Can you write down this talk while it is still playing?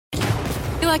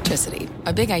Electricity,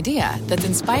 a big idea that's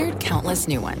inspired countless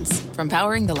new ones. From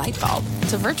powering the light bulb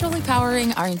to virtually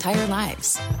powering our entire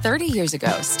lives. 30 years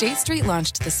ago, State Street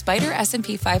launched the Spider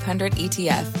S&P 500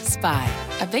 ETF, SPY.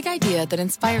 A big idea that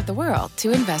inspired the world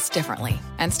to invest differently.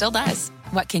 And still does.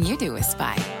 What can you do with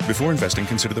SPY? Before investing,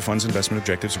 consider the fund's investment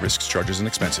objectives, risks, charges, and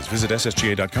expenses. Visit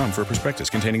ssga.com for a prospectus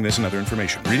containing this and other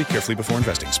information. Read it carefully before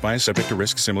investing. SPY is subject to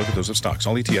risks similar to those of stocks.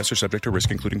 All ETFs are subject to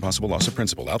risk, including possible loss of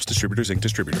principal. Alps Distributors, Inc.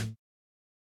 Distributor.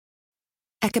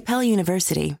 At Capella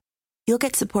University, you'll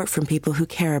get support from people who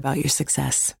care about your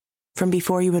success. From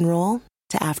before you enroll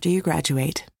to after you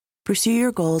graduate. Pursue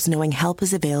your goals knowing help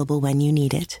is available when you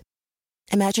need it.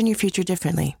 Imagine your future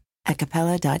differently at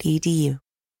capella.edu.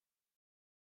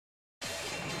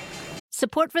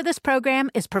 Support for this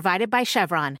program is provided by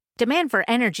Chevron. Demand for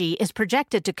energy is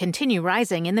projected to continue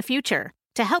rising in the future.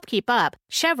 To help keep up,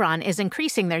 Chevron is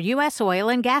increasing their U.S. oil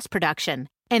and gas production,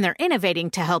 and they're innovating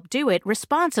to help do it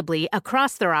responsibly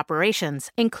across their operations,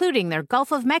 including their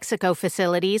Gulf of Mexico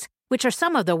facilities, which are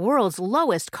some of the world's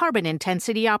lowest carbon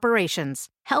intensity operations,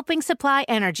 helping supply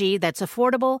energy that's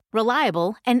affordable,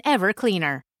 reliable, and ever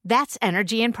cleaner. That's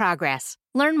energy in progress.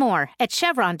 Learn more at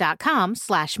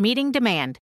chevron.com/meeting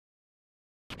demand.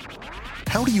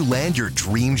 How do you land your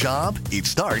dream job? It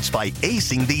starts by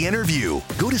acing the interview.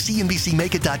 Go to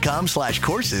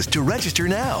cnbcmakeit.com/courses to register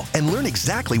now and learn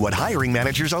exactly what hiring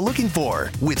managers are looking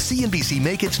for with CNBC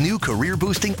Make It's new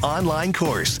career-boosting online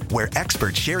course, where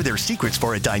experts share their secrets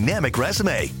for a dynamic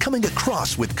resume, coming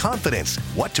across with confidence,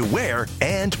 what to wear,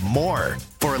 and more.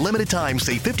 For a limited time,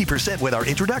 save 50% with our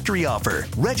introductory offer.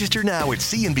 Register now at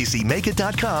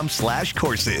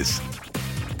cnbcmakeit.com/courses.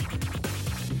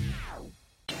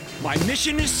 My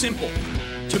mission is simple,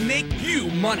 to make you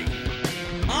money.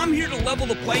 I'm here to level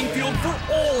the playing field for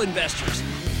all investors.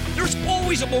 There's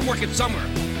always a bull market somewhere,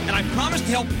 and I promise to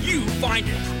help you find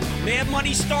it. Mad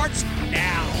Money starts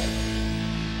now.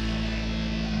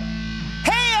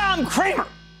 Hey, I'm Cramer.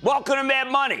 Welcome to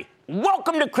Mad Money.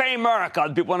 Welcome to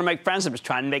Cramerica. People want to make friends. I'm just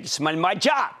trying to make some money. My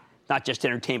job, not just to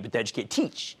entertain, but to educate,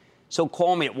 teach. So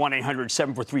call me at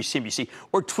 1-800-743-CNBC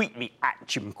or tweet me at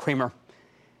Jim Cramer.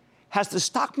 Has the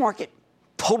stock market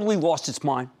totally lost its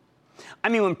mind? I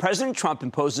mean, when President Trump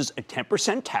imposes a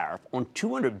 10% tariff on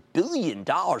 $200 billion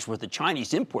worth of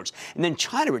Chinese imports, and then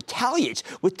China retaliates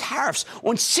with tariffs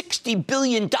on $60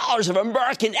 billion of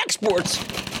American exports,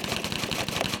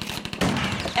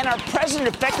 and our president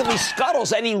effectively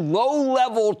scuttles any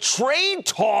low-level trade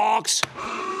talks,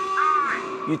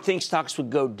 you'd think stocks would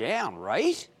go down,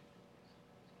 right?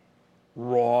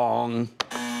 Wrong.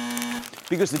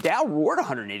 Because the Dow roared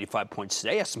 185 points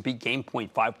today, S&P gained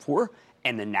 0.54,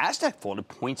 and the Nasdaq folded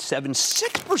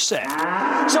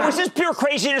 0.76%. So is this pure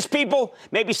craziness, people?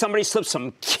 Maybe somebody slipped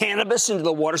some cannabis into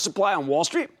the water supply on Wall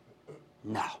Street?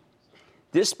 No.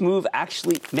 This move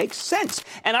actually makes sense,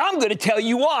 and I'm going to tell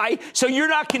you why, so you're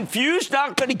not confused,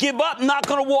 not going to give up, not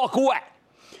going to walk away.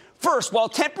 First, while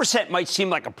 10% might seem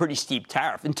like a pretty steep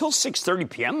tariff, until 6:30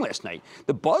 p.m. last night,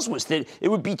 the buzz was that it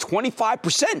would be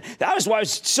 25%. That was why I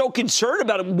was so concerned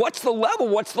about it. What's the level?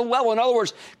 What's the level? In other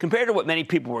words, compared to what many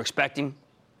people were expecting,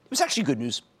 it was actually good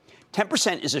news.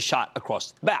 10% is a shot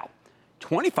across the bow.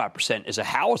 25% is a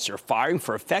howitzer firing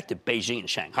for effect at Beijing and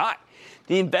Shanghai.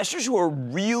 The investors who are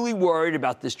really worried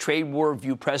about this trade war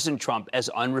view President Trump as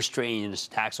unrestrained in his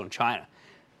attacks on China.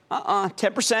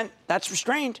 10%, that's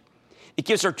restrained. It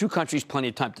gives our two countries plenty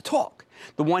of time to talk.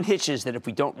 The one hitch is that if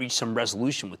we don't reach some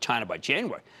resolution with China by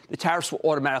January, the tariffs will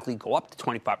automatically go up to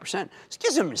 25%. This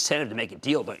gives them incentive to make a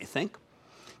deal, don't you think?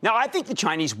 Now, I think the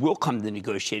Chinese will come to the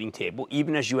negotiating table,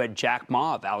 even as you had Jack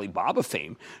Ma of Alibaba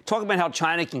fame talking about how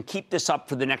China can keep this up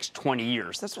for the next 20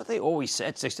 years. That's what they always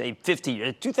said, 60,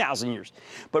 50, 2,000 years.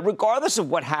 But regardless of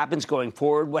what happens going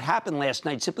forward, what happened last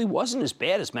night simply wasn't as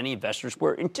bad as many investors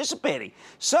were anticipating.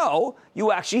 So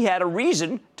you actually had a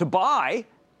reason to buy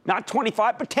not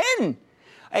 25, but 10.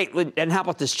 Hey, and how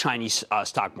about this Chinese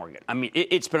stock market? I mean,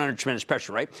 it's been under tremendous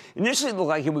pressure, right? Initially, it looked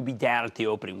like it would be down at the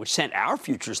opening, which sent our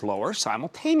futures lower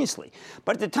simultaneously.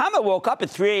 But at the time I woke up at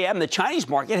 3 a.m., the Chinese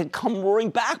market had come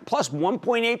roaring back, plus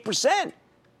 1.8%.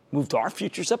 Moved our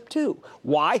futures up, too.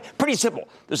 Why? Pretty simple.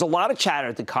 There's a lot of chatter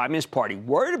at the Communist Party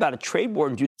worried about a trade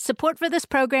war. Support for this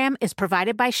program is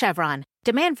provided by Chevron.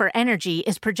 Demand for energy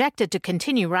is projected to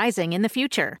continue rising in the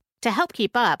future. To help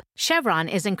keep up, Chevron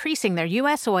is increasing their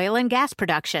U.S. oil and gas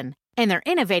production, and they're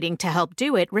innovating to help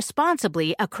do it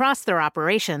responsibly across their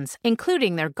operations,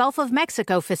 including their Gulf of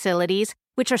Mexico facilities,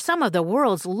 which are some of the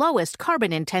world's lowest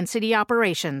carbon intensity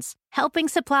operations, helping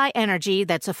supply energy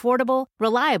that's affordable,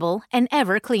 reliable, and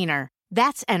ever cleaner.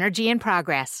 That's energy in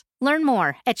progress. Learn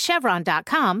more at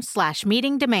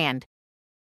chevron.com/meeting demand.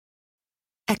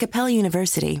 At Capella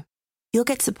University, you'll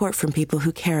get support from people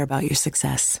who care about your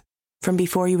success. From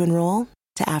before you enroll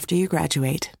to after you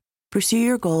graduate, pursue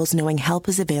your goals knowing help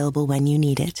is available when you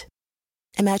need it.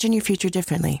 Imagine your future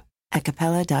differently at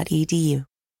capella.edu.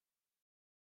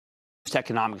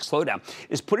 Economic slowdown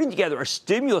is putting together a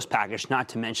stimulus package, not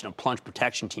to mention a plunge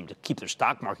protection team to keep their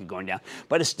stock market going down,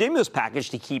 but a stimulus package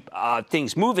to keep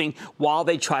things moving while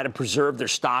they try to preserve their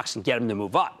stocks and get them to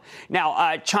move up.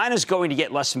 Now, China's going to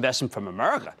get less investment from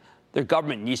America. Their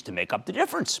government needs to make up the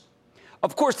difference.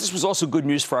 Of course, this was also good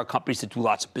news for our companies that do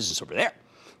lots of business over there.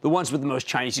 The ones with the most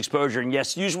Chinese exposure, and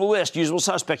yes, usual list, usual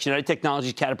suspects, United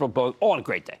Technologies, Caterpillar, Boeing, all on a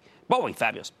great day. Boeing,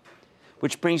 fabulous.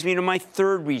 Which brings me to my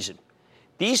third reason.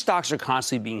 These stocks are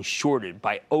constantly being shorted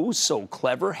by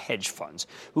oh-so-clever hedge funds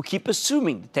who keep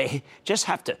assuming that they just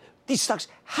these stocks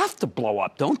have to blow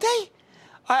up, don't they?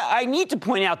 I need to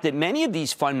point out that many of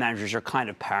these fund managers are kind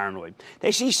of paranoid.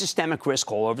 They see systemic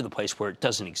risk all over the place where it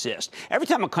doesn't exist. Every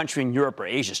time a country in Europe or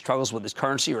Asia struggles with its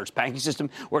currency or its banking system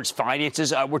or its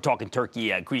finances, we're talking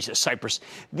Turkey, Greece, Cyprus,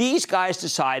 these guys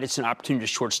decide it's an opportunity to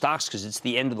short stocks because it's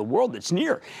the end of the world that's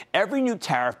near. Every new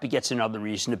tariff begets another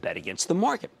reason to bet against the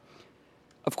market.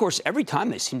 Of course, every time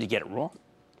they seem to get it wrong.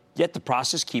 Yet the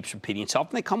process keeps repeating itself,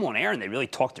 and they come on air and they really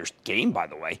talk their game, by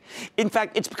the way. In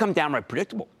fact, it's become downright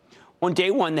predictable. On day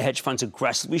one, the hedge funds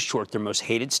aggressively short their most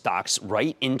hated stocks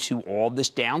right into all this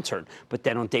downturn. But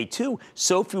then on day two,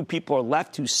 so few people are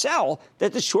left to sell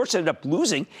that the shorts end up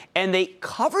losing, and they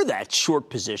cover that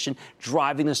short position,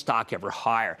 driving the stock ever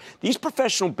higher. These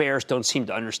professional bears don't seem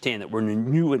to understand that we're in a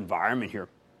new environment here.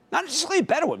 Not necessarily a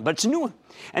better one, but it's a new one.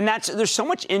 And there's so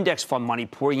much index fund money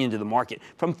pouring into the market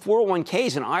from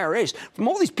 401ks and IRAs, from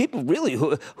all these people really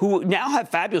who now have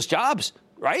fabulous jobs,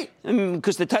 right?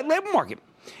 Because the tight labor market.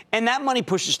 And that money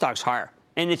pushes stocks higher.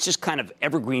 And it's just kind of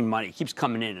evergreen money. It keeps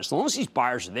coming in. As long as these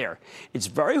buyers are there, it's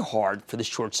very hard for the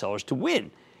short sellers to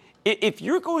win. If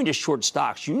you're going to short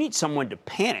stocks, you need someone to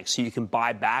panic so you can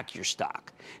buy back your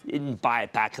stock and buy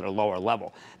it back at a lower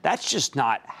level. That's just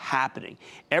not happening.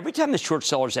 Every time the short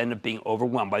sellers end up being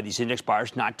overwhelmed by these index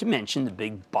buyers, not to mention the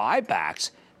big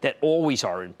buybacks that always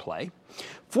are in play.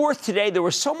 Fourth, today, there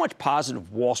was so much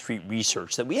positive Wall Street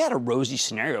research that we had a rosy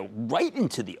scenario right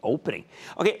into the opening.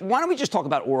 Okay, why don't we just talk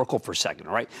about Oracle for a second,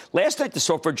 all right? Last night, the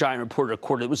software giant reported a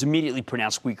quarter that was immediately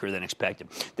pronounced weaker than expected.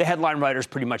 The headline writers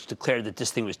pretty much declared that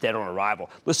this thing was dead on arrival.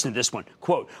 Listen to this one.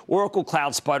 Quote, Oracle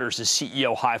Cloud sputters as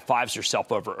CEO high-fives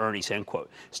herself over earnings, end quote.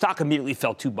 Stock immediately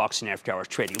fell $2 in after-hours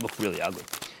trading. It looked really ugly.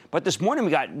 But this morning,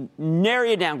 we got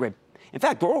nary a downgrade. In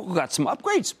fact, Oracle got some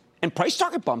upgrades and price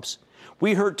target bumps.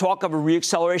 We heard talk of a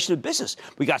reacceleration of business.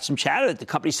 We got some chatter that the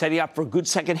company's setting up for a good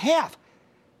second half.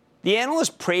 The analysts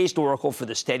praised Oracle for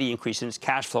the steady increase in its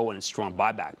cash flow and its strong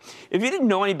buyback. If you didn't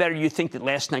know any better, you'd think that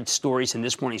last night's stories and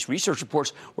this morning's research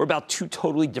reports were about two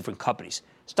totally different companies.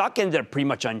 Stock ended up pretty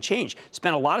much unchanged.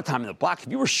 Spent a lot of time in the black. If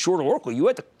you were short Oracle, you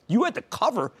had to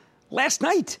cover last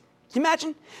night. Can you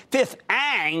imagine? Fifth,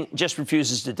 ANG just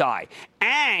refuses to die.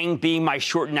 ANG being my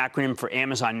shortened acronym for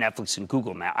Amazon, Netflix, and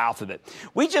Google now, Alphabet.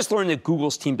 We just learned that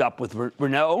Google's teamed up with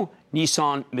Renault,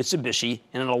 Nissan, Mitsubishi,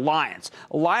 and an alliance.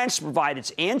 Alliance to provide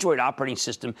its Android operating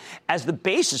system as the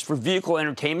basis for vehicle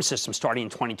entertainment systems starting in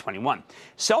 2021.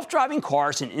 Self-driving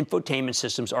cars and infotainment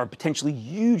systems are a potentially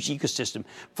huge ecosystem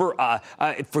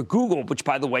for Google, which,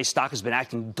 by the way, stock has been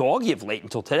acting doggy of late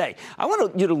until today. I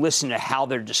want you to listen to how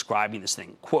they're describing this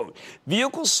thing. Quote,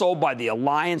 vehicles sold by the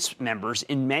alliance members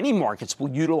in many markets will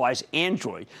utilize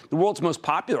Android, the world's most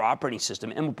popular operating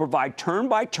system, and will provide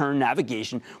turn-by-turn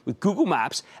navigation with Google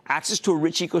Maps, access to a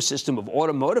rich ecosystem of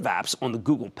automotive apps on the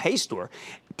Google Play Store,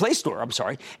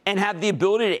 and have the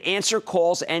ability to answer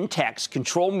calls and texts,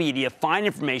 control media, find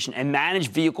information, and manage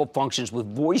vehicle functions with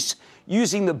voice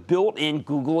using the built-in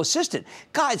Google Assistant.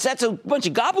 Guys, that's a bunch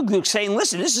of gobbledygook saying,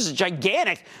 listen, this is a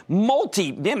gigantic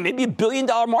maybe $1 billion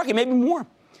market, maybe more.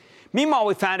 Meanwhile,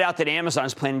 we found out that Amazon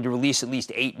is planning to release at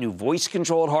least 8 new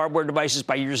voice-controlled hardware devices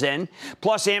by year's end.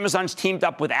 Plus, Amazon's teamed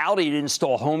up with Audi to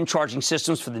install home charging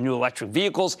systems for the new electric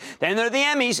vehicles. Then there are the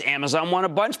Emmys. Amazon won a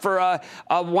bunch for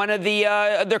one of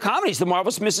their comedies, The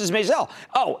Marvelous Mrs. Maisel.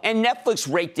 Oh, and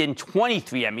Netflix raked in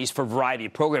 23 Emmys for variety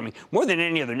of programming, more than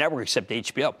any other network except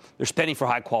HBO. They're spending for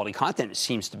high-quality content. It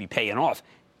seems to be paying off.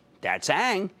 That's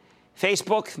ANG.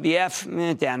 Facebook,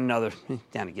 VF,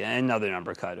 down again, another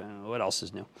number cut. What else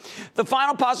is new? The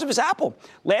final positive is Apple.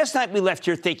 Last night we left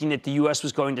here thinking that the U.S.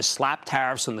 was going to slap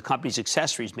tariffs on the company's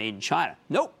accessories made in China.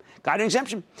 Nope. Got an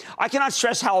exemption. I cannot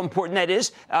stress how important that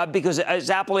is because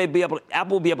as Apple will be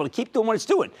able to keep doing what it's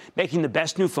doing, making the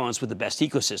best new phones with the best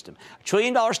ecosystem. $1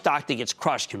 trillion stock that gets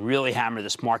crushed can really hammer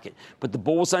this market. But the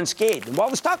bull was unscathed. And while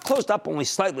the stock closed up only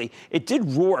slightly, it did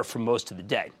roar for most of the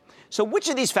day. So which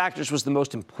of these factors was the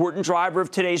most important driver of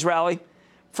today's rally?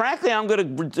 Frankly, I'm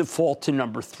going to default to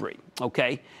number 3,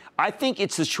 okay? I think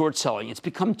it's the short selling. It's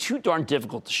become too darn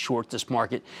difficult to short this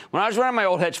market. When I was running my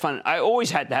old hedge fund, I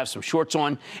always had to have some shorts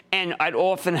on, and I'd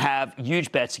often have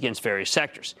huge bets against various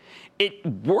sectors. It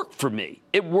worked for me.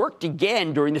 It worked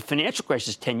again during the financial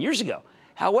crisis 10 years ago.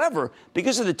 However,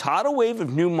 because of the tidal wave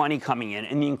of new money coming in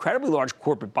and the incredibly large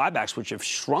corporate buybacks, which have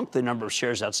shrunk the number of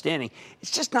shares outstanding,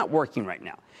 it's just not working right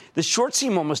now. The shorts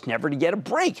seem almost never to get a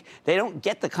break. They don't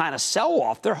get the kind of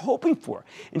sell-off they're hoping for.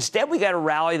 Instead, we got a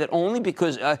rally that only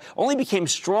became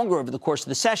stronger over the course of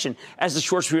the session as the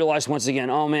shorts realized once again,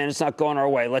 oh, man, it's not going our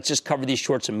way. Let's just cover these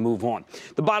shorts and move on.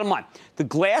 The bottom line, the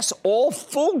glass all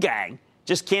full gang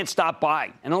just can't stop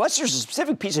buying. And unless there's a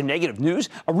specific piece of negative news,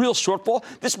 a real shortfall,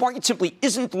 this market simply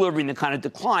isn't delivering the kind of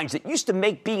declines that used to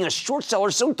make being a short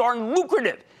seller so darn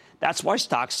lucrative. That's why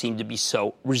stocks seem to be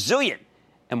so resilient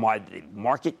and why the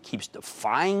market keeps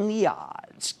defying the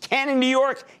odds. Ken in New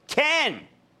York. Ken.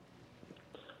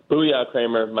 Booyah,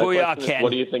 Cramer. Booyah, Ken.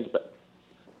 What do you think about?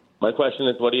 My question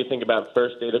is, what do you think about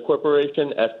First Data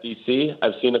Corporation, FDC?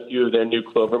 I've seen a few of their new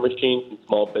Clover machines in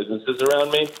small businesses around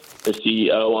me. The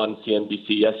CEO on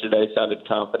CNBC yesterday sounded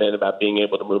confident about being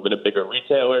able to move into bigger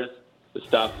retailers. The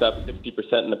stock's up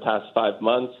 50% in the past 5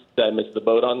 months. Did I miss the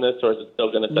boat on this, or is it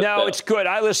still going to touch down? It's good.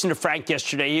 I listened to Frank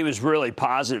yesterday. He was really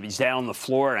positive. He's down on the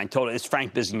floor, and I told him it's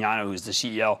Frank Bisignano who's the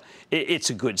CEO.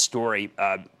 It's a good story.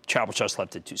 Travel Trust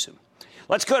left it too soon.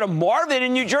 Let's go to Marvin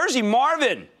in New Jersey.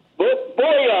 Marvin.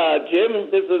 Booyah,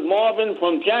 Jim. This is Marvin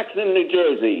from Jackson, New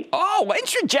Jersey. Oh,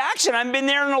 Winter Jackson. I haven't been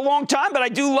there in a long time, but I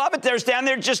do love it. There's down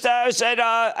there just I was at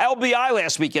LBI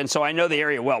last weekend, so I know the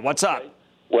area well. What's up?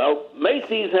 Well,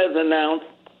 Macy's has announced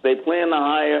they plan to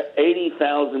hire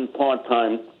 80,000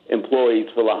 part-time employees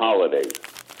for the holidays.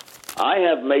 I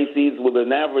have Macy's with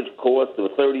an average cost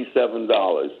of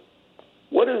 $37.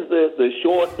 What is the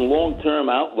short and long-term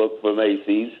outlook for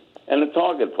Macy's and the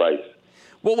target price?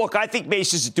 Well, look, I think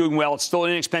Macy's is doing well. It's still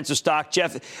an inexpensive stock.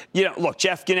 Jeff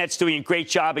Gannett's doing a great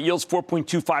job. It yields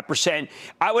 4.25%.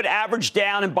 I would average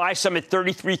down and buy some at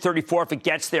 33, 34 if it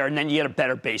gets there, and then you get a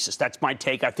better basis. That's my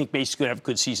take. I think Macy's going to have a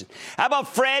good season. How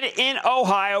about Fred in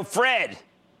Ohio? Fred.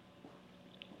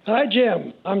 Hi,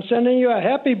 Jim. I'm sending you a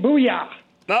happy booyah.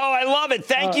 Oh, I love it.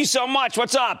 Thank you so much.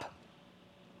 What's up?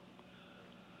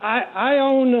 I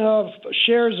own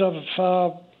shares of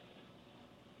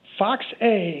Fox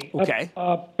A, okay.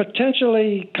 a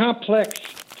potentially complex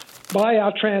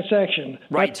buyout transaction.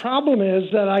 Right. My problem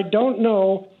is that I don't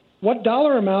know what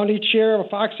dollar amount each share of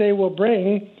Fox A will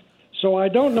bring, so I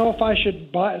don't know if I should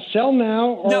sell now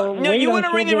or No, you want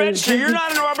to ring the register. You're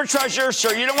not an arbitrager,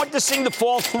 sir. You don't want this thing to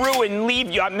fall through and leave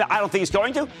you. I don't think it's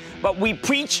going to, but we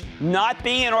preach not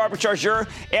being an arbitrager.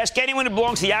 Ask anyone who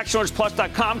belongs to the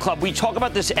ActionAlertsPlus.com club. We talk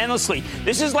about this endlessly.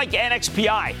 This is like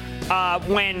NXPI.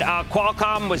 When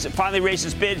Qualcomm was finally raised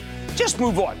its bid, just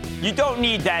move on. You don't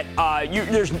need that.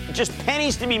 There's just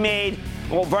pennies to be made,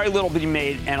 well, very little to be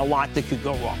made, and a lot that could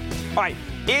go wrong. All right,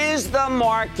 is the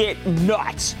market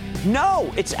nuts?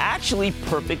 No, it's actually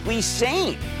perfectly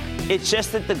sane. It's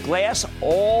just that the glass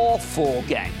all full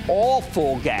gang,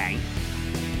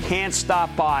 can't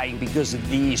stop buying because of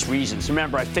these reasons.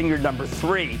 Remember, I fingered number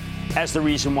 3 as the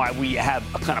reason why we have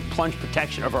a kind of plunge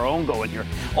protection of our own going here.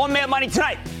 On Mad Money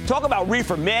tonight, talk about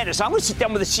reefer madness. I'm going to sit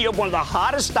down with the CEO of one of the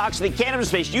hottest stocks in the cannabis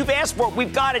space. You've asked for it.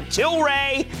 We've got it.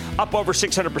 Tilray, up over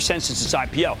 600% since its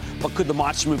IPO. But could the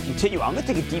monster move continue? I'm going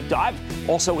to take a deep dive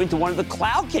also into one of the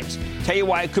cloud kits. Tell you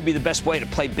why it could be the best way to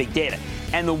play big data.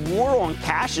 And the war on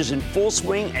cash is in full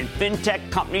swing, and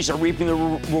fintech companies are reaping the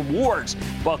rewards.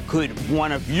 But could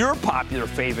one of your popular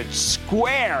favorites,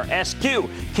 Square, SQ,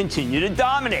 continue to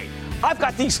dominate? I've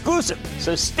got the exclusive,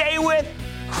 so stay with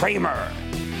Cramer.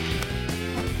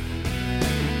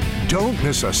 Don't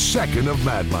miss a second of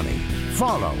Mad Money.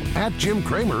 Follow @Jim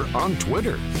Cramer on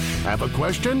Twitter. Have a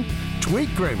question?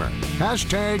 Tweet Cramer.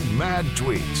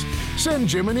 #MadTweets. Send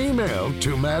Jim an email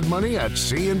to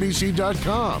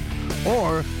madmoney@cnbc.com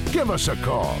or give us a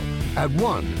call at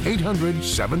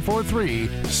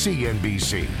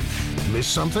 1-800-743-CNBC. Miss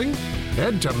something?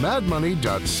 Head to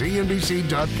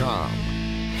madmoney.cnbc.com.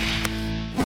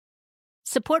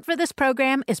 Support for this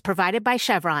program is provided by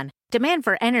Chevron. Demand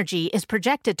for energy is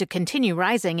projected to continue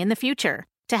rising in the future.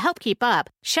 To help keep up,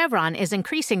 Chevron is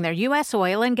increasing their U.S.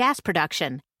 oil and gas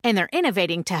production, and they're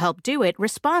innovating to help do it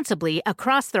responsibly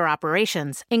across their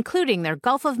operations, including their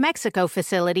Gulf of Mexico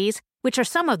facilities, which are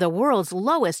some of the world's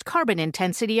lowest carbon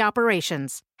intensity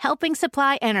operations, helping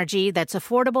supply energy that's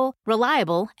affordable,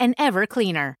 reliable, and ever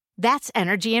cleaner. That's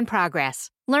energy in progress.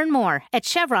 Learn more at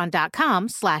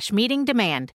chevron.com/meeting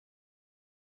demand.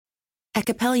 At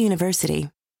Capella University,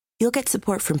 you'll get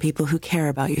support from people who care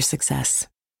about your success.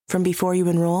 From before you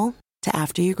enroll to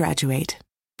after you graduate,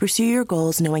 pursue your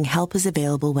goals knowing help is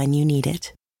available when you need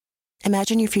it.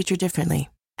 Imagine your future differently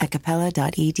at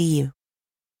capella.edu.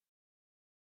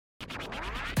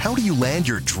 How do you land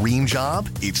your dream job?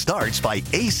 It starts by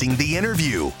acing the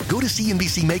interview. Go to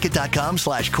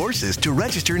cnbcmakeit.com/courses to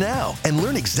register now and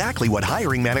learn exactly what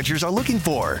hiring managers are looking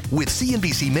for with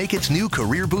CNBC Make It's new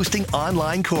career-boosting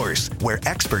online course, where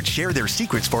experts share their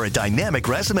secrets for a dynamic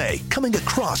resume, coming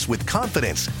across with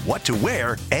confidence, what to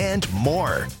wear, and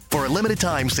more. For a limited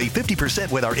time, save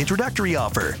 50% with our introductory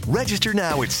offer. Register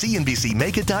now at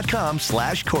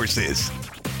cnbcmakeit.com/courses.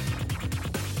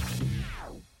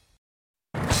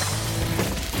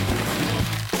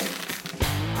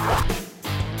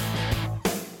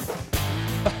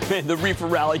 Man, the reefer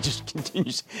rally just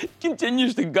continues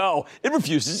to go. It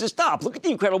refuses to stop. Look at the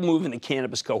incredible move in the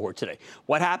cannabis cohort today.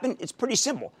 What happened? It's pretty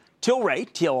simple. Tilray,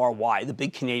 TLRY, the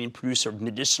big Canadian producer of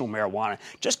medicinal marijuana,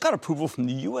 just got approval from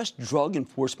the U.S. Drug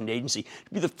Enforcement Agency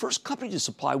to be the first company to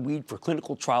supply weed for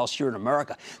clinical trials here in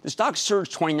America. The stock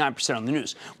surged 29% on the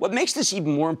news. What makes this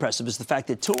even more impressive is the fact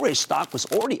that Tilray's stock was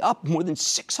already up more than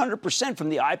 600% from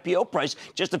the IPO price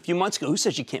just a few months ago. Who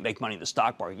says you can't make money in the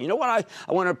stock market? You know what?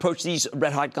 I want to approach these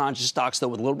red-hot ganja stocks, though,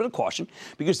 with a little bit of caution,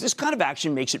 because this kind of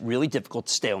action makes it really difficult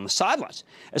to stay on the sidelines.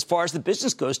 As far as the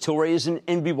business goes, Tilray is in an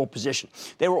enviable position.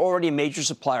 They were already a major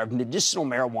supplier of medicinal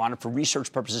marijuana for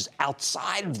research purposes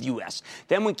outside of the U.S.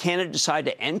 Then when Canada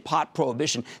decided to end pot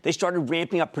prohibition, they started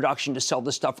ramping up production to sell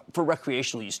this stuff for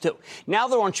recreational use, too. Now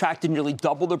they're on track to nearly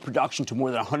double their production to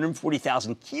more than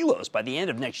 140,000 kilos by the end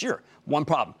of next year. One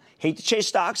problem. Hate to chase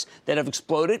stocks that have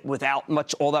exploded without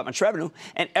all that much revenue,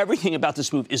 and everything about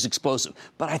this move is explosive.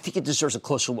 But I think it deserves a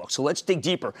closer look. So let's dig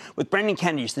deeper with Brendan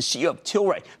Kennedy, the CEO of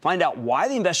Tilray, find out why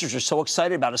the investors are so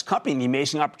excited about his company and the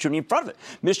amazing opportunity in front of it.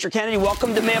 Mr. Kennedy,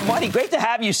 welcome to Mad Money. Great to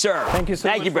have you, sir. Thank you so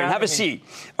much. Thank you, Brendan. Have a me. seat.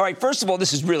 All right, first of all,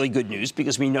 this is really good news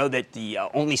because we know that the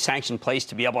only sanctioned place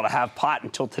to be able to have pot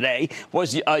until today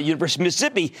was University of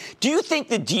Mississippi. Do you think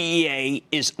the DEA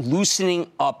is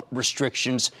loosening up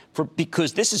restrictions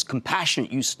because this is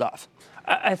compassionate use stuff?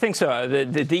 I think so. The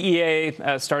DEA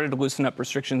started to loosen up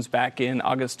restrictions back in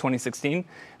August 2016,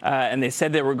 and they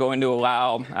said they were going to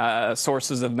allow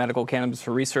sources of medical cannabis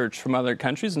for research from other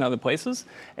countries and other places.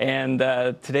 And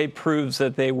today proves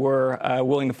that they were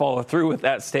willing to follow through with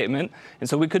that statement. And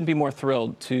so we couldn't be more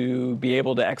thrilled to be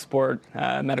able to export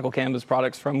medical cannabis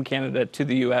products from Canada to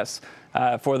the U.S.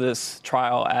 For this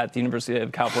trial at the University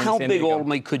of California, San Diego. How big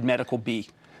ultimately could medical be?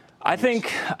 I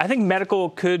think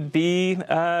medical could be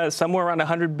somewhere around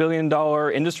 $100 billion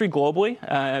industry globally.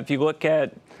 If you look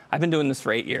at, I've been doing this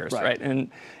for 8 years, right? And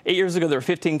 8 years ago, there were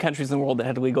 15 countries in the world that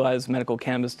had legalized medical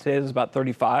cannabis. Today, there's about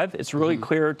 35. It's really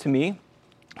clear to me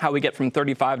how we get from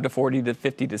 35 to 40 to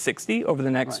 50 to 60 over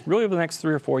the next, really over the next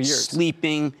 3 or 4 years.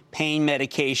 Sleeping, pain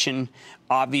medication,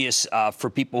 obvious for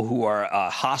people who are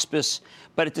hospice.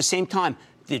 But at the same time,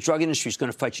 the drug industry is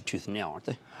going to fight you tooth and nail, aren't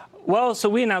they? Well, so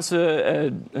we announced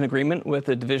an agreement with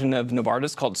a division of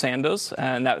Novartis called Sandoz,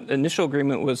 and that initial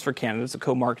agreement was for Canada. It's a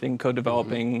co-marketing,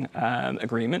 co-developing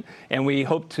agreement, and we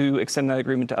hope to extend that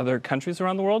agreement to other countries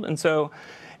around the world. And so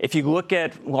if you look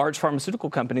at large pharmaceutical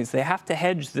companies, they have to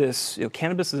hedge this.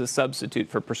 cannabis is a substitute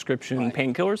for prescription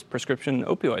painkillers, prescription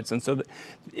opioids. And so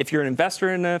if you're an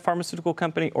investor in a pharmaceutical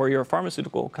company or you're a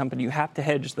pharmaceutical company, you have to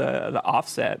hedge the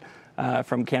offset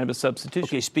from cannabis substitution.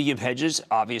 Okay, speaking of hedges,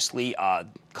 obviously,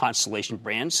 Constellation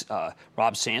Brands,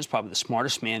 Rob Sands, probably the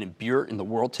smartest man in beer in the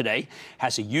world today,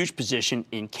 has a huge position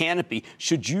in Canopy.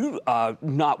 Should you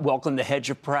not welcome the hedge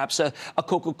of perhaps a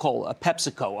Coca-Cola, a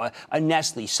PepsiCo, a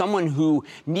Nestle, someone who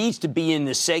needs to be in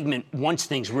this segment once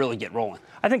things really get rolling?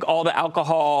 I think all the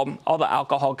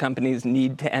alcohol companies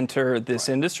need to enter this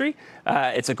industry.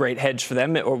 It's a great hedge for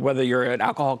them, or whether you're an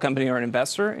alcohol company or an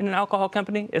investor in an alcohol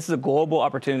company. This is a global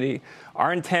opportunity.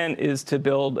 Our intent is to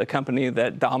build a company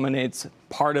that dominates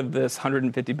part of this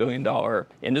 $150 billion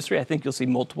industry. I think you'll see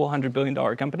multiple $100 billion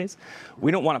companies. We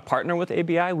don't want to partner with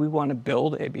ABI. We want to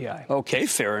build ABI. Okay,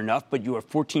 fair enough. But you are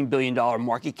 $14 billion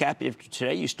market cap.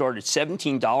 Today you started at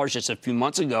 $17 just a few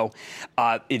months ago.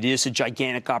 It is a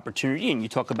gigantic opportunity, and you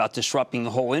talk about disrupting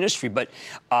the whole industry. But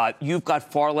you've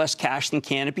got far less cash than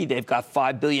Canopy. They've got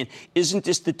 $5 billion. Isn't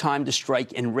this the time to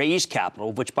strike and raise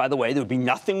capital? Which, by the way, there would be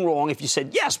nothing wrong if you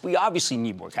said, yes, we obviously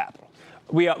need more capital.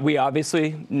 We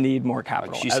obviously need more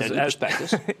capital. Like you said in the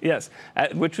prospectus. Yes,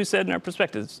 which we said in our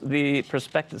prospectus.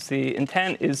 The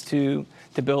intent is to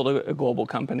build a global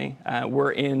company.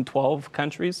 We're in 12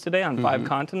 countries today on 5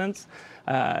 continents.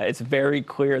 It's very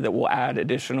clear that we'll add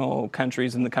additional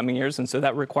countries in the coming years, and so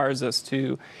that requires us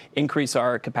to increase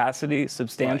our capacity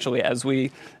substantially as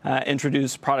we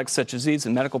introduce products such as these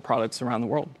and medical products around the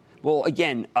world. Well,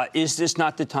 again, is this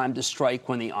not the time to strike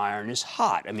when the iron is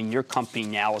hot? I mean, your company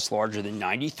now is larger than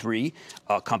 93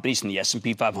 companies in the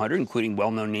S&P 500, including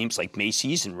well-known names like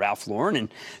Macy's and Ralph Lauren. And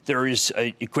there is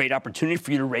a great opportunity for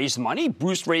you to raise money.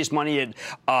 Bruce raised money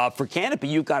for Canopy.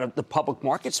 You've got the public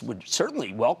markets would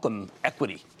certainly welcome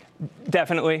equity.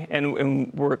 Definitely,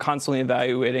 and we're constantly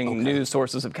evaluating new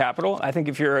sources of capital. I think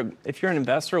if you're an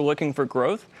investor looking for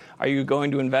growth, are you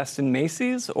going to invest in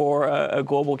Macy's or a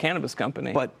global cannabis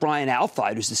company? But Brian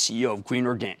Alfide, who's the CEO of Green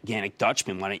Organic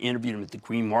Dutchman, when I interviewed him at the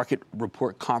Green Market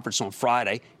Report conference on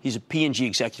Friday, he's a P&G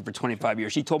executive for 25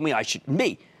 years. He told me I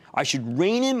should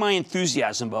rein in my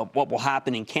enthusiasm about what will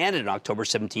happen in Canada on October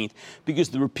 17th because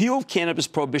the repeal of cannabis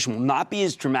prohibition will not be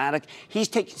as dramatic. He's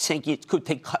saying it could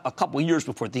take a couple of years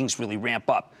before things really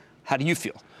ramp up. How do you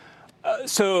feel?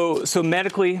 So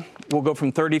medically, we'll go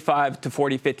from 35 to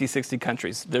 40, 50, 60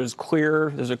 countries. There's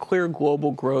a clear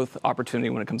global growth opportunity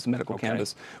when it comes to medical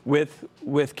cannabis.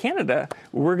 With Canada,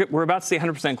 we're about to see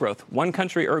 100% growth. One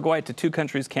country, Uruguay, to 2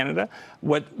 countries, Canada.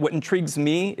 What intrigues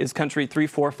me is country 3,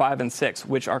 4, 5, and 6,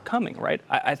 which are coming, right?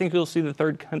 I think you'll see the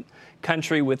third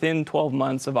country within 12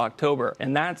 months of October,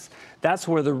 and that's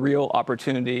where the real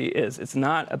opportunity is. It's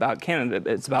not about Canada.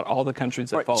 It's about all the countries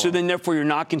that follow. So then, therefore, you're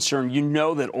not concerned. You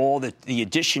know that all the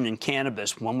addition in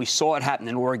cannabis, when we saw it happen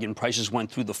in Oregon, prices went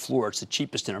through the floor. It's the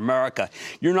cheapest in America.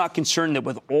 You're not concerned that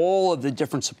with all of the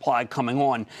different supply coming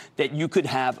on, that you could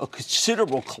have a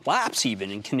considerable collapse even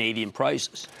in Canadian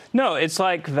prices. No, it's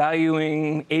like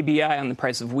valuing ABI on the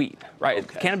price of wheat, right?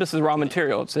 Cannabis is a raw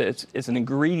material. It's an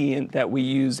ingredient that we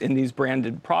use in these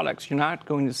branded products. You're not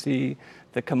going to see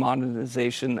the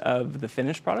commoditization of the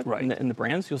finished product in the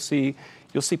brands. You'll see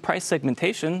price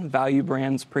segmentation, value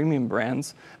brands, premium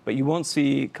brands, but you won't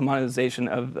see commoditization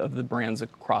of the brands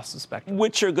across the spectrum.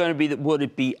 Which are going to be,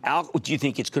 do you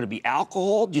think it's going to be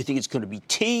alcohol? Do you think it's going to be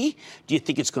tea? Do you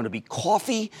think it's going to be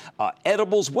coffee,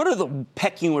 edibles? What are the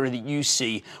pecking order that you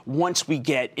see once we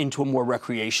get into a more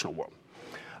recreational world?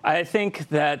 I think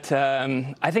that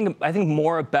I think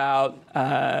more about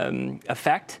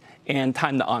effect and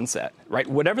time to onset, right?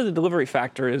 Whatever the delivery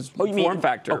factor is, form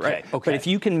factor, right? But if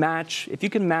you can match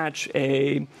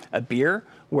a beer,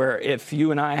 where if you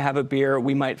and I have a beer,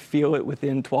 we might feel it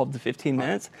within 12 to 15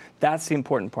 minutes. That's the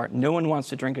important part. No one wants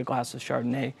to drink a glass of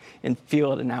Chardonnay and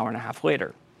feel it an hour and a half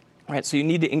later. Right, so you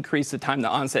need to increase the time to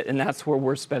onset, and that's where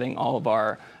we're spending all of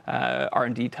our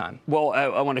R&D time. Well,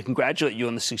 I want to congratulate you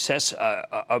on the success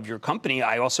of your company.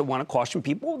 I also want to caution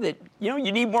people that,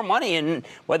 you need more money, and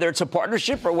whether it's a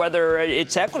partnership or whether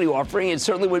it's equity offering, it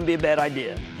certainly wouldn't be a bad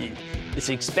idea. It's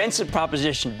an expensive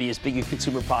proposition to be as big a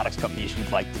consumer products company as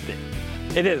you'd like to be.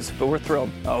 It is, but we're thrilled.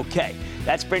 Okay.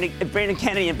 That's Brandon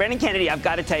Kennedy. And Brandon Kennedy, I've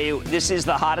got to tell you, this is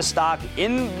the hottest stock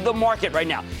in the market right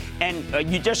now.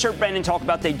 And you just heard Brandon talk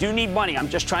about they do need money. I'm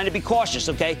just trying to be cautious,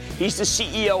 okay? He's the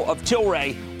CEO of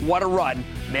Tilray. What a run.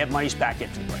 Mad Money's back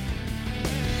into the break.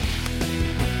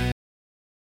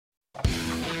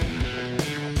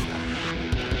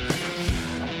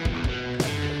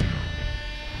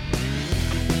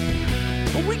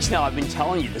 For weeks now, I've been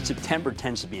telling you that September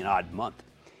tends to be an odd month.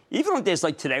 Even on days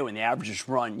like today when the averages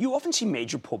run, you often see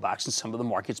major pullbacks in some of the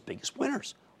market's biggest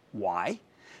winners. Why?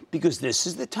 Because this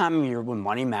is the time of year when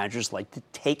money managers like to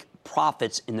take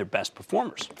profits in their best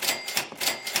performers.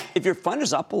 If your fund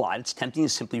is up a lot, it's tempting to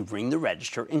simply ring the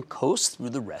register and coast through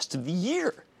the rest of the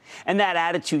year. And that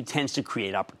attitude tends to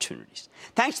create opportunities.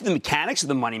 Thanks to the mechanics of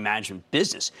the money management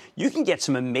business, you can get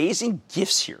some amazing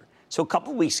gifts here. So a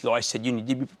couple of weeks ago, I said you need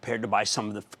to be prepared to buy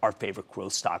some of our favorite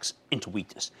growth stocks into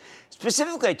weakness.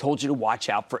 Specifically, I told you to watch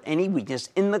out for any weakness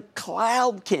in the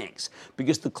cloud kings,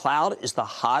 because the cloud is the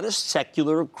hottest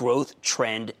secular growth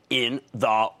trend in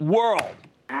the world.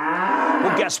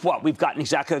 Well, guess what? We've gotten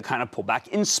exactly the kind of pullback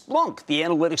in Splunk, the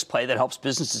analytics play that helps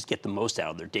businesses get the most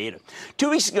out of their data. 2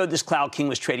 weeks ago, this cloud king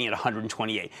was trading at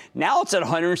 128. Now it's at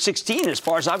 116. As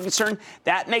far as I'm concerned,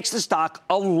 that makes the stock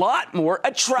a lot more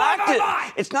attractive.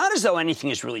 It's not as though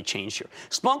anything has really changed here.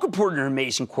 Splunk reported an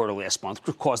amazing quarter last month,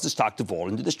 which caused the stock to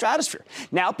vault into the stratosphere.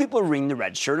 Now people are ringing the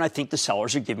register, and I think the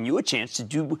sellers are giving you a chance to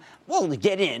to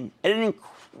get in at an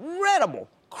incredible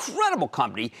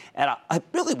company at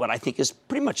really what I think is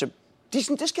pretty much a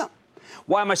decent discount.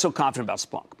 Why am I so confident about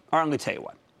Splunk? All right, I'm going to tell you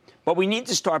why. But we need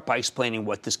to start by explaining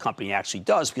what this company actually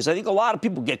does, because I think a lot of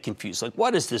people get confused. Like,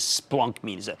 what does this Splunk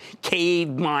mean? Is it cave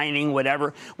mining,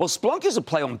 whatever? Well, Splunk is a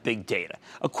play on big data.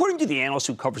 According to the analyst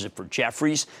who covers it for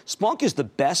Jefferies, Splunk is the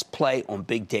best play on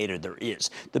big data there is.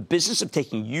 The business of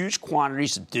taking huge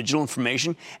quantities of digital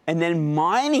information and then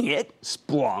mining it,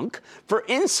 Splunk, for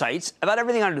insights about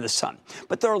everything under the sun.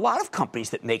 But there are a lot of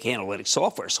companies that make analytics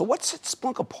software. So what sets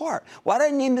Splunk apart? Why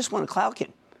did I name this one a Cloud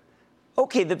King?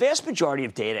 Okay, the vast majority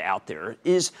of data out there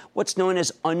is what's known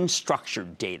as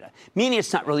unstructured data, meaning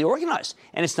it's not really organized,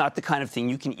 and it's not the kind of thing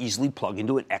you can easily plug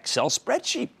into an Excel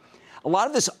spreadsheet. A lot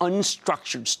of this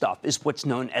unstructured stuff is what's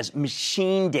known as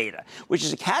machine data, which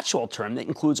is a catch-all term that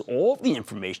includes all of the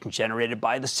information generated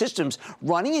by the systems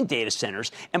running in data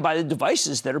centers and by the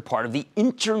devices that are part of the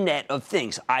Internet of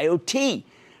Things, IoT.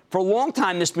 For a long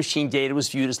time, this machine data was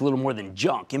viewed as little more than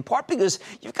junk, in part because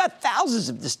you've got thousands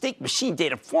of distinct machine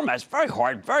data formats,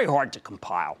 very hard to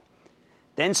compile.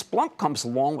 Then Splunk comes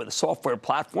along with a software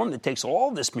platform that takes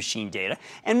all this machine data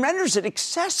and renders it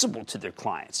accessible to their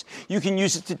clients. You can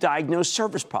use it to diagnose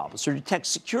service problems or detect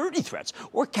security threats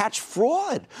or catch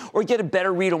fraud or get a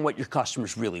better read on what your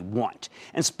customers really want.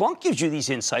 And Splunk gives you these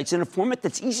insights in a format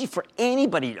that's easy for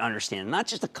anybody to understand, not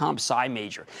just a comp sci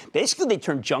major. Basically, they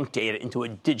turn junk data into a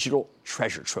digital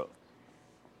treasure trove.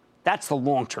 That's the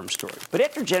long-term story. But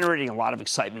after generating a lot of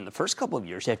excitement in the first couple of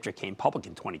years after it came public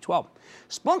in 2012,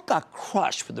 Splunk got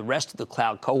crushed with the rest of the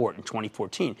cloud cohort in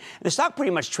 2014, and the stock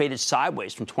pretty much traded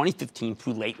sideways from 2015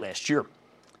 through late last year.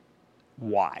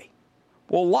 Why?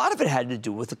 Well, a lot of it had to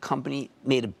do with the company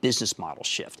made a business model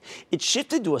shift. It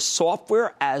shifted to a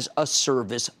software as a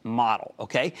service model,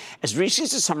 okay? As recently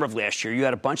as the summer of last year, you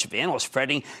had a bunch of analysts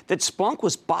fretting that Splunk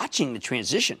was botching the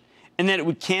transition, and that it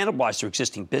would cannibalize their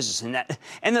existing business,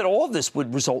 and that all of this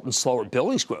would result in slower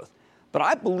billings growth. But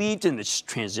I believed in this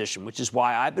transition, which is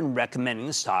why I've been recommending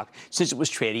the stock since it was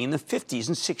trading in the 50s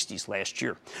and 60s last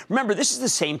year. Remember, this is the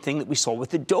same thing that we saw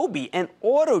with Adobe and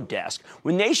Autodesk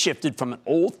when they shifted from an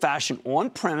old-fashioned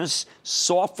on-premise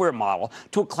software model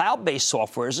to a cloud-based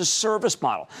software as a service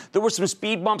model. There were some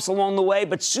speed bumps along the way,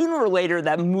 but sooner or later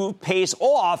that move pays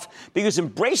off because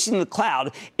embracing the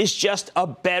cloud is just a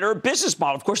better business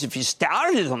model. Of course, if you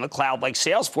started on the cloud like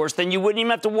Salesforce, then you wouldn't even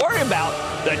have to worry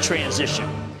about the transition.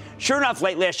 Sure enough,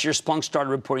 late last year, Splunk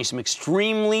started reporting some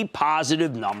extremely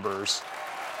positive numbers,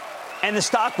 and the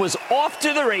stock was off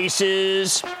to the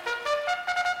races.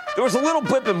 There was a little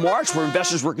blip in March where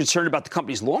investors were concerned about the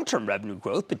company's long-term revenue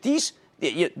growth, but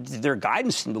their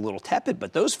guidance seemed a little tepid,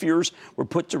 but those fears were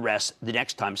put to rest the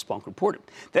next time Splunk reported.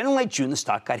 Then in late June, the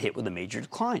stock got hit with a major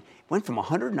decline. It went from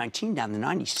 119 down to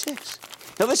 96.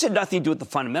 Now, this had nothing to do with the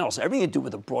fundamentals, everything to do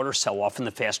with a broader sell-off in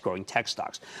the fast-growing tech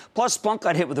stocks. Plus, Splunk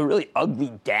got hit with a really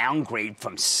ugly downgrade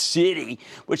from Citi,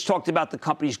 which talked about the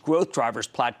company's growth drivers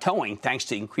plateauing thanks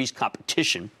to increased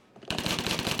competition.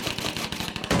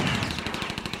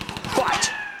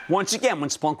 But once again, when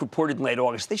Splunk reported in late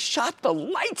August, they shot the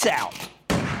lights out.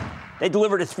 They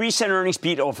delivered a 3-cent earnings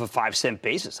beat off a 5-cent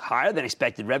basis, higher than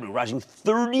expected revenue, rising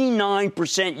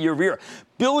 39% year over year.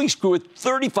 Billings grew at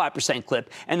 35%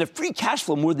 clip, and the free cash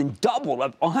flow more than doubled,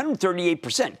 up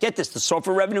 138%. Get this, the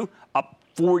software revenue up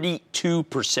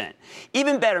 42%.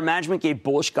 Even better, management gave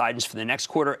bullish guidance for the next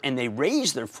quarter, and they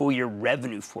raised their full-year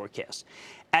revenue forecast.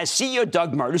 As CEO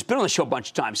Doug Merritt, who's been on the show a bunch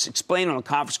of times, explained on a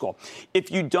conference call,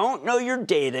 if you don't know your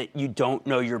data, you don't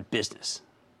know your business.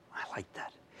 I like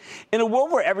that. In a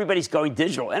world where everybody's going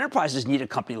digital, enterprises need a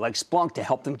company like Splunk to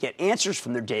help them get answers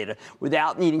from their data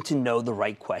without needing to know the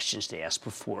right questions to ask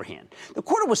beforehand. The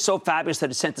quarter was so fabulous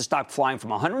that it sent the stock flying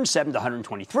from 107 to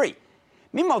 123.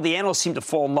 Meanwhile, the analysts seemed to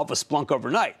fall in love with Splunk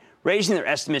overnight, raising their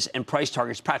estimates and price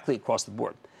targets practically across the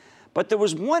board. But there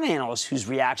was one analyst whose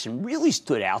reaction really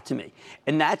stood out to me,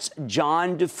 and that's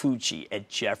John DiFucci at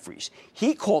Jefferies.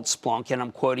 He called Splunk, and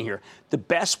I'm quoting here, the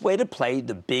best way to play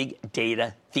the big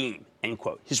data theme, end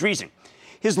quote. His reasoning.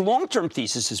 His long-term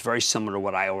thesis is very similar to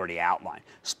what I already outlined.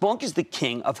 Splunk is the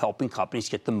king of helping companies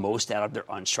get the most out of their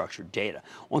unstructured data.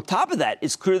 On top of that,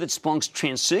 it's clear that Splunk's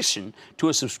transition to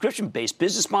a subscription-based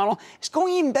business model is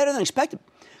going even better than expected.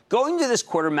 Going into this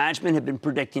quarter, management had been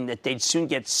predicting that they'd soon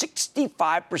get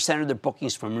 65% of their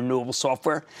bookings from renewable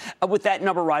software, with that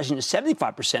number rising to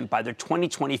 75% by their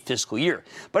 2020 fiscal year.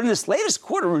 But in this latest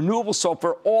quarter, renewable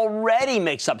software already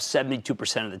makes up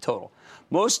 72% of the total.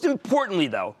 Most importantly,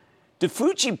 though,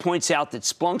 DiFucci points out that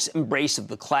Splunk's embrace of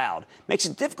the cloud makes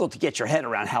it difficult to get your head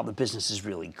around how the business is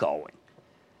really going.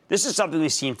 This is something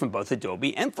we've seen from both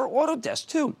Adobe and for Autodesk,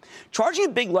 too. Charging a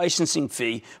big licensing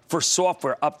fee for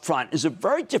software up front is a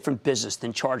very different business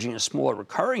than charging a smaller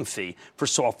recurring fee for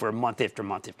software month after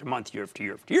month after month, year after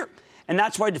year after year. And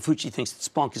that's why DiFucci thinks that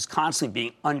Splunk is constantly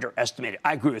being underestimated.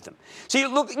 I agree with him. So you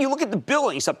look at the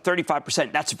billings up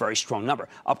 35%. That's a very strong number,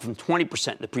 up from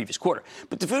 20% in the previous quarter.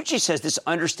 But DiFucci says this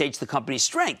understates the company's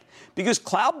strength because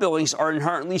cloud billings are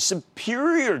inherently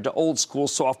superior to old school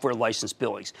software license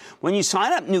billings. When you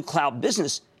sign up new cloud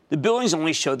business, the billings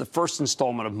only show the first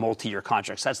installment of multi-year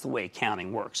contracts. That's the way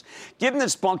accounting works. Given that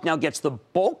Splunk now gets the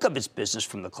bulk of its business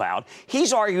from the cloud,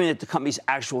 he's arguing that the company's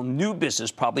actual new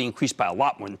business probably increased by a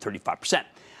lot more than 35%.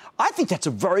 I think that's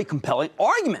a very compelling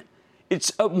argument.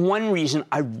 It's one reason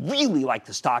I really like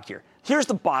the stock here. Here's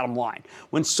the bottom line.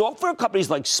 When software companies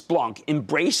like Splunk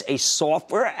embrace a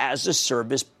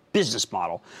software-as-a-service business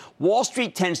model, Wall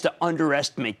Street tends to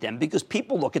underestimate them because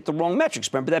people look at the wrong metrics.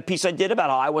 Remember that piece I did about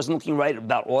how I wasn't looking right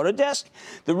about Autodesk?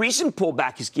 The recent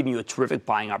pullback is giving you a terrific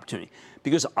buying opportunity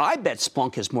because I bet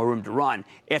Splunk has more room to run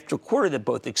after a quarter that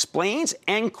both explains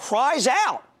and cries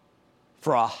out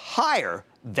for a higher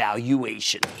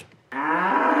valuation.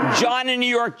 John in New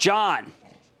York. John.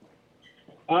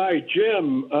 Hi,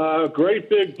 Jim. Great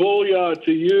big booyah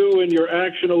to you and your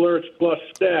Action Alerts Plus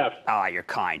staff. Ah, you're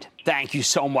kind. Thank you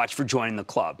so much for joining the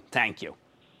club. Thank you.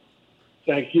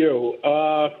 Thank you.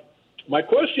 My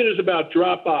question is about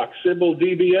Dropbox, symbol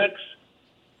DBX.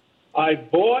 I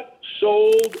bought,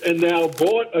 sold, and now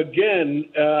bought again.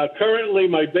 Currently,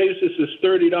 my basis is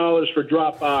 $30 for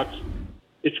Dropbox.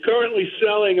 It's currently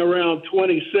selling around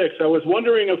 $26. I was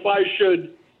wondering if I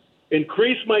should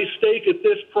increase my stake at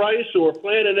this price or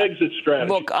plan an exit strategy.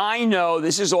 Look, I know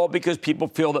this is all because people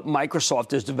feel that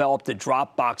Microsoft has developed a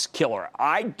Dropbox killer.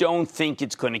 I don't think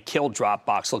it's going to kill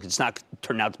Dropbox. Look, it's not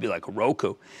turned out to be like a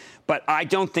Roku. But I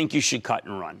don't think you should cut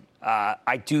and run.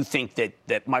 I do think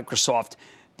that Microsoft,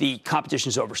 the competition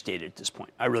is overstated at this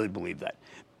point. I really believe that.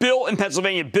 Bill in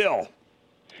Pennsylvania. Bill.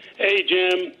 Hey,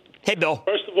 Jim. Hey, Bill.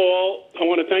 First of all, I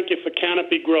want to thank you for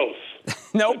Canopy Growth.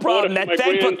 No problem. Thank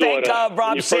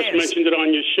Rob Sands. You first mentioned it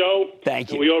on your show.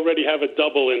 Thank you. And we already have a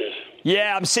double in it.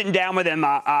 Yeah, I'm sitting down with him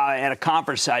at a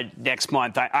conference next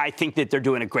month. I think that they're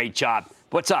doing a great job.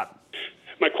 What's up?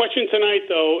 My question tonight,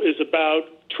 though, is about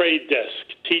Trade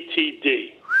Desk,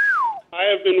 TTD. I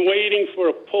have been waiting for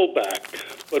a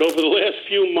pullback, but over the last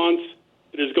few months,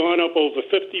 it has gone up over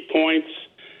 50 points,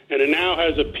 and it now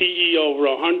has a PE over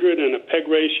 100 and a PEG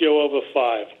ratio over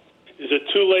 5. Is it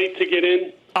too late to get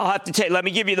in? I'll have to tell you, let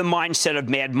me give you the mindset of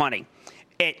Mad Money.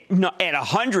 At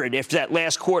 100, after that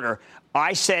last quarter,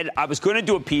 I said I was going to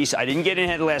do a piece. I didn't get in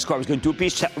ahead of the last quarter. I was going to do a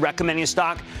piece recommending a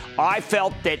stock. I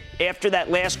felt that after that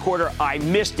last quarter, I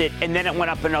missed it, and then it went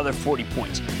up another 40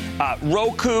 points.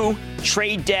 Roku,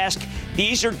 Trade Desk,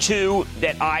 these are two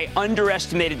that I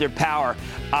underestimated their power.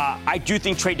 I do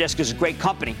think Trade Desk is a great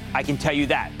company. I can tell you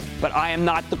that. But I am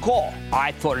not the call.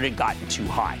 I thought it had gotten too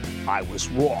high. I was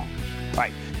wrong. All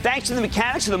right. Thanks to the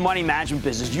mechanics of the money management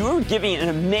business, you are giving an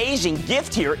amazing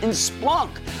gift here in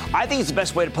Splunk. I think it's the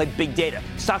best way to play big data.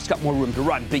 Stock's got more room to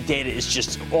run. Big data is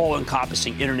just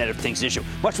all-encompassing Internet of Things issue.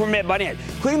 Much more Mad Money,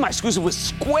 including my exclusive with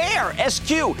Square,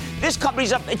 SQ. This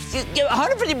company's up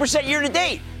 150% year to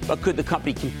date. But could the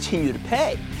company continue to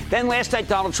pay? Then last night,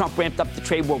 Donald Trump ramped up the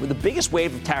trade war with the biggest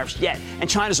wave of tariffs yet, and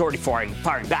China's already firing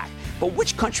back. But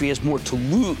which country has more to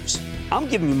lose? I'm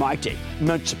giving you my take. It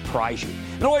might surprise you.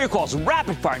 And all your calls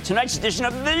rapid fire in tonight's edition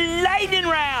of the Lightning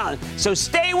Round. So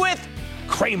stay with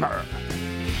Cramer.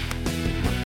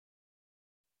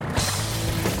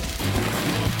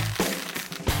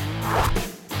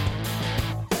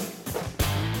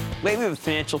 Lately, the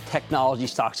financial technology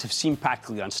stocks have seemed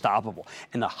practically unstoppable.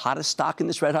 And the hottest stock in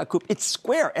this red hot group, it's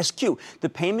Square, SQ, the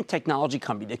payment technology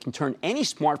company that can turn any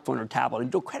smartphone or tablet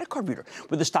into a credit card reader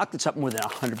with a stock that's up more than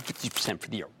 150% for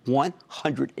the year.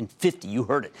 150, you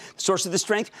heard it. The source of the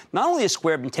strength? Not only has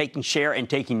Square been taking share and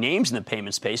taking names in the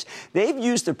payment space, they've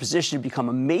used their position to become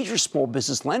a major small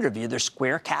business lender via their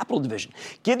Square Capital division.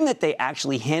 Given that they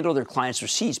actually handle their clients'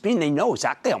 receipts, meaning they know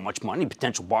exactly how much money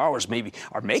potential borrowers maybe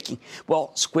are making,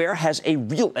 well, Square has a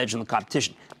real edge in the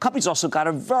competition. The company's also got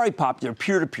a very popular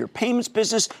peer-to-peer payments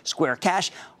business, Square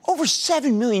Cash. Over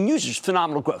 7 million users,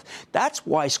 phenomenal growth. That's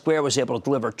why Square was able to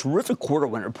deliver a terrific quarter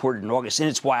when it reported in August, and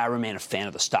it's why I remain a fan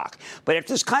of the stock. But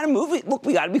after this kind of move, look,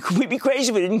 we'd be crazy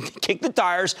if we didn't kick the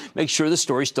tires, make sure the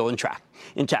story's still intact.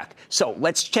 So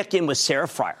let's check in with Sarah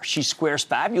Fryer. She's Square's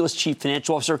fabulous chief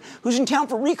financial officer who's in town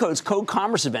for Recode's Code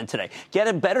Commerce event today. Get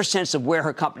a better sense of where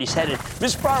her company's headed.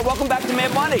 Ms. Fryer, welcome back to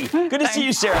Mad Money. Good to see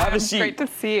you, Sarah. Have a seat. Great to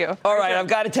see you. All right, I've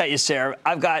got to tell you, Sarah,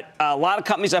 I've got a lot of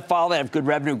companies I follow that have good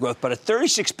revenue growth, but a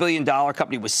 $36 billion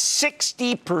company with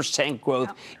 60% growth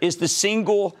is the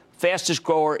single fastest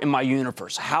grower in my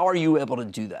universe. How are you able to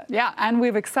do that? Yeah, and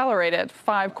we've accelerated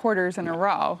 5 quarters in a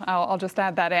row. I'll just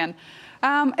add that in.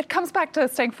 It comes back to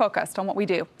staying focused on what we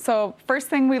do. So first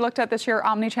thing we looked at this year,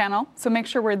 omni-channel. So make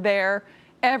sure we're there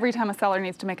every time a seller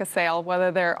needs to make a sale,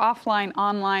 whether they're offline,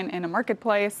 online, in a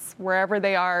marketplace, wherever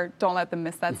they are, don't let them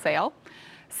miss that sale.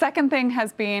 Second thing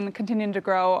has been continuing to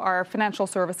grow our financial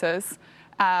services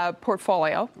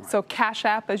portfolio. Right. So Cash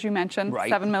App, as you mentioned,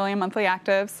 7 million monthly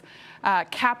actives.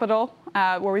 Capital,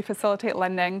 where we facilitate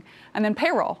lending, and then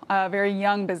payroll, a very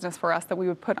young business for us that we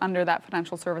would put under that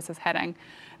financial services heading.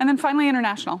 And then finally,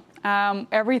 international.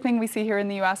 Everything we see here in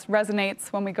the U.S. resonates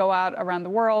when we go out around the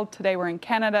world. Today we're in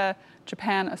Canada,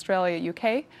 Japan, Australia,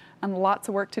 UK, and lots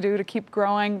of work to do to keep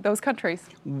growing those countries.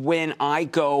 When I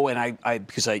go and I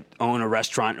because I own a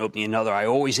restaurant and opening another, I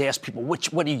always ask people, what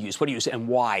do you use, and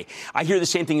why? I hear the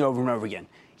same thing over and over again.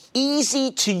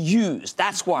 Easy to use.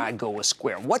 That's why I go with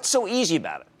Square. What's so easy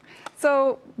about it?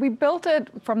 So we built it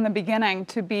from the beginning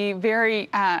to be very,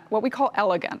 what we call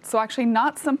elegant. So actually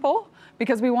not simple,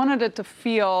 because we wanted it to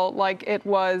feel like it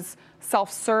was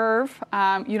self-serve.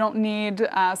 You don't need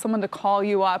someone to call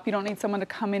you up. You don't need someone to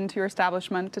come into your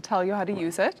establishment to tell you how to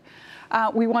use it.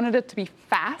 We wanted it to be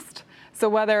fast. So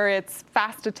whether it's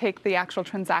fast to take the actual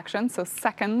transaction, so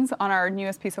seconds on our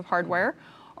newest piece of hardware,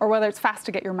 or whether it's fast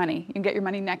to get your money. You can get your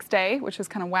money next day, which is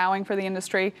kind of wowing for the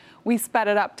industry. We sped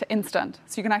it up to instant.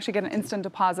 So you can actually get an instant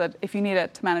deposit if you need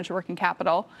it to manage your working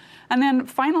capital. And then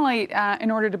finally,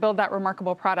 in order to build that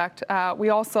remarkable product, we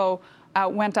also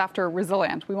went after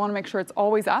resilient. We want to make sure it's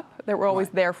always up, that we're always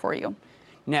there for you.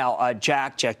 Now,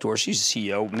 Jack Dorsey's the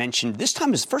CEO, mentioned this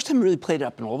time is the first time we really played it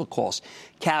up in all the calls.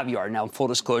 Caviar. Now, full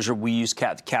disclosure, we use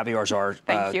caviar's our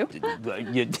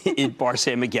in Bar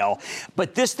San Miguel.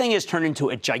 But this thing has turned into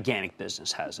a gigantic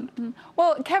business, hasn't it? Mm-hmm.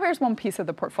 Well, caviar is one piece of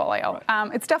the portfolio.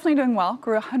 Right. It's definitely doing well.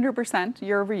 Grew 100%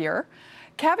 year over year.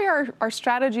 Caviar, our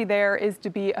strategy there is to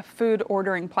be a food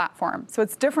ordering platform. So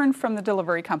it's different from the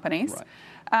delivery companies. Right.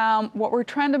 What we're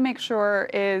trying to make sure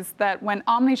is that when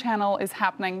omni-channel is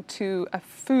happening to a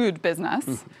food business,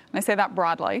 and I say that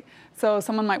broadly, so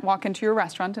someone might walk into your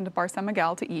restaurant, into Bar San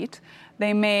Miguel to eat.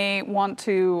 They may want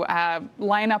to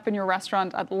line up in your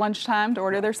restaurant at lunchtime to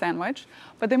order their sandwich,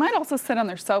 but they might also sit on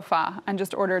their sofa and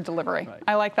just order a delivery. Right.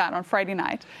 I like that on Friday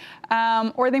night.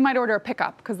 Or they might order a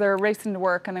pickup because they're racing to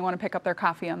work and they want to pick up their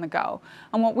coffee on the go.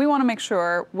 And what we want to make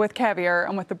sure with Caviar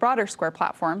and with the broader Square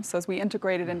platform, so as we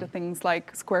integrate it into things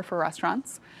like Square for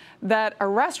Restaurants, that a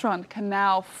restaurant can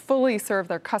now fully serve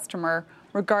their customer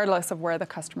regardless of where the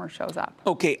customer shows up.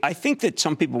 Okay, I think that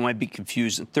some people might be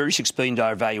confused. A $36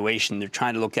 billion valuation, they're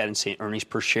trying to look at it and say earnings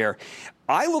per share.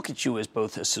 I look at you as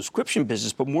both a subscription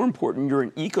business, but more important, you're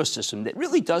an ecosystem that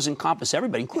really does encompass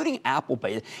everybody, including Apple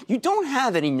Pay. You don't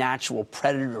have any natural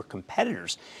predator or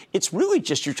competitors. It's really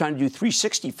just you're trying to do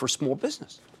 360 for small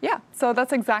business. Yeah, so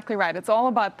that's exactly right. It's all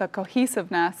about the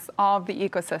cohesiveness of the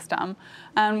ecosystem.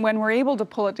 And when we're able to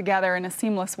pull it together in a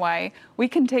seamless way, we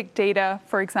can take data,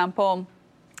 for example,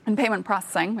 in payment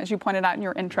processing, as you pointed out in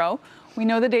your intro. We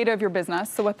know the data of your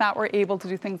business, so with that, we're able to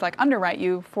do things like underwrite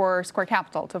you for Square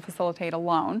Capital to facilitate a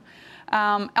loan.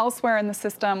 Elsewhere in the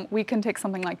system, we can take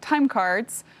something like time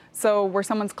cards, so where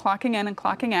someone's clocking in and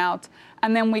clocking out,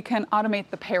 and then we can automate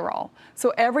the payroll.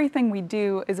 So everything we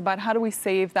do is about how do we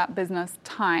save that business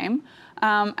time.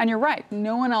 And you're right,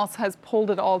 no one else has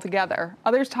pulled it all together.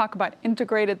 Others talk about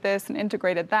integrated this and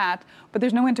integrated that, but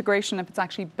there's no integration if it's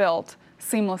actually built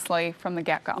seamlessly from the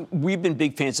get-go. We've been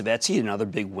big fans of Etsy, another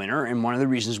big winner, and one of the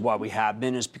reasons why we have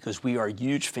been is because we are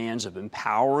huge fans of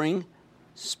empowering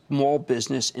small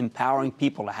business, empowering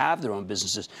people to have their own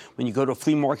businesses. When you go to a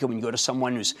flea market, when you go to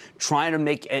someone who's trying to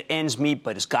make ends meet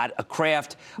but has got a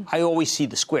craft, I always see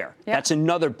the Square. Yeah. That's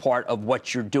another part of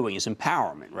what you're doing is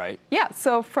empowerment, right? Yeah,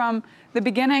 so from the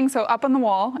beginning, so up on the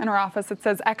wall in our office, it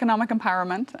says economic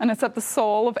empowerment, and it's at the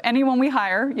soul of anyone we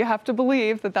hire. You have to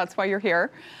believe that that's why you're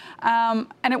here. And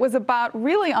it was about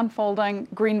really unfolding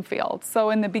greenfield. So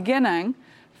in the beginning,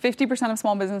 50% of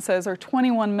small businesses, or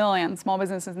 21 million small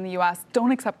businesses in the U.S.,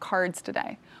 don't accept cards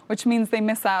today, which means they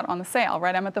miss out on the sale,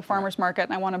 right? I'm at the farmer's market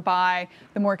and I want to buy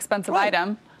the more expensive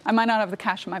item. I might not have the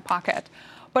cash in my pocket.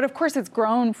 But of course, it's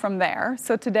grown from there.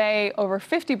 So today, over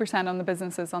 50% of the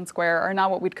businesses on Square are now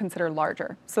what we'd consider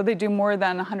larger. So they do more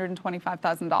than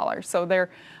 $125,000. So they're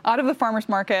out of the farmer's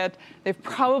market. They've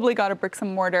probably got a bricks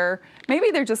and mortar.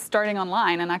 Maybe they're just starting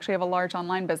online and actually have a large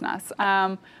online business.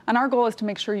 And our goal is to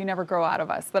make sure you never grow out of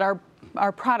us, that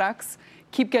our products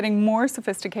keep getting more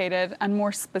sophisticated and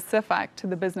more specific to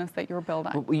the business that you're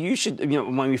building. Well, you should,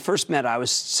 when we first met, I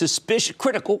was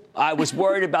critical. I was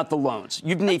worried about the loans.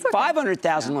 You've made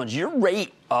 500,000 loans. Your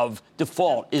rate of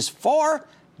default is far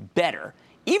better,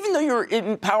 even though you're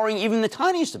empowering even the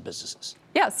tiniest of businesses.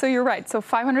 Yeah, so you're right. So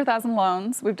 500,000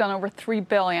 loans. We've done over $3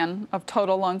 billion of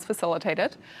total loans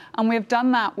facilitated. And we've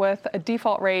done that with a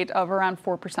default rate of around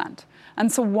 4%. And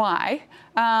so why?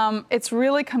 It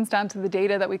really comes down to the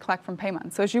data that we collect from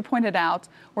payments. So as you pointed out,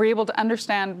 we're able to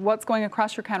understand what's going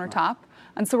across your countertop.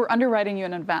 And so we're underwriting you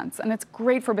in advance. And it's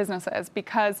great for businesses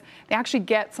because they actually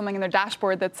get something in their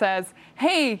dashboard that says,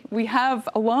 hey, we have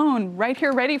a loan right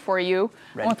here ready for you.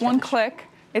 And with one click,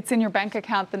 it's in your bank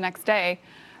account the next day.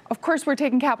 Of course, we're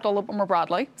taking capital a little bit more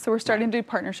broadly. So we're starting to do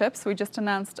partnerships. We just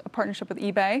announced a partnership with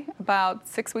eBay about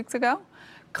 6 weeks ago.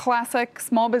 Classic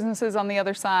small businesses on the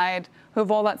other side who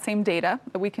have all that same data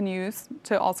that we can use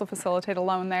to also facilitate a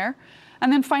loan there.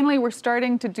 And then finally, we're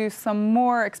starting to do some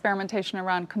more experimentation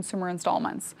around consumer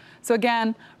installments. So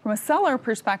again, from a seller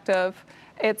perspective,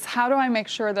 it's how do I make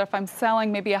sure that if I'm selling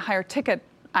maybe a higher ticket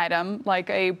item, like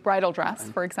a bridal dress,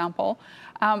 for example,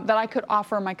 that I could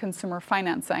offer my consumer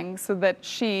financing so that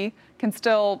she can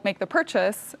still make the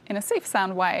purchase in a safe,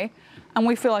 sound way. And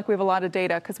we feel like we have a lot of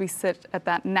data because we sit at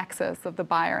that nexus of the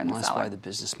buyer and the seller. That's why the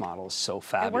business model is so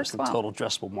fabulous. The well. total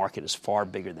addressable market is far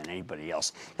bigger than anybody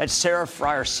else. That's Sarah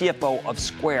Friar, CFO of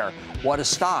Square. What a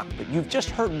stock. But you've just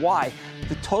heard why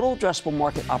the total addressable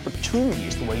market opportunity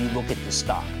is the way you look at the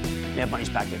stock. Mad Money's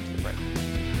back into the break.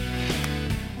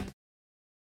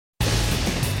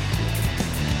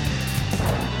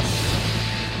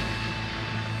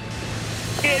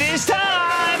 It is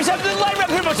time. Something light up.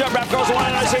 People start rap girls want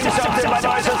to say something.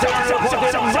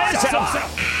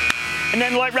 And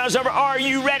then the light round's over. Are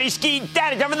you ready? Ski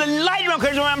daddy. Time for the light round.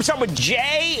 I'm going to start with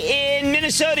Jay in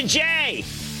Minnesota. Jay.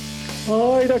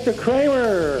 Hi, Dr.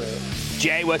 Cramer.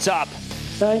 Jay, what's up?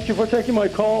 Thank you for taking my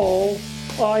call.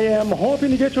 I am hoping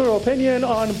to get your opinion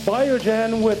on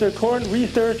Biogen with their current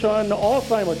research on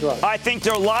Alzheimer's drugs. I think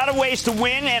there are a lot of ways to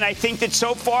win, and I think that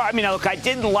so far, I mean, look, I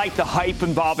didn't like the hype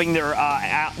involving their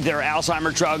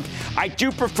Alzheimer's drug. I do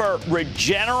prefer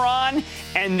Regeneron,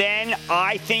 and then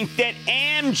I think that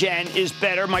Amgen is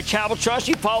better. My travel trust,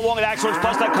 you follow along at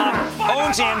AxiosPlus.com,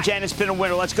 owns Amgen. It's been a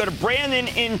winner. Let's go to Brandon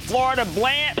in Florida.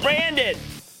 Brandon.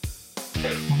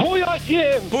 Booyah,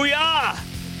 Jim. Booyah.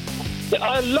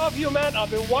 I love you, man.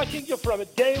 I've been watching you from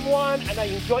day one, and I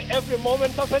enjoy every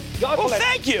moment of it. God bless.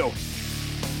 Thank you.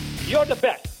 You're the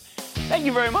best. Thank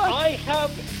you very much.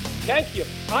 Thank you.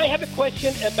 I have a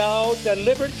question about the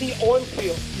Liberty oil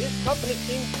field. This company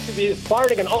seems to be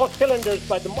firing on all cylinders,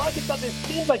 but the market doesn't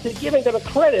seem like they're giving them a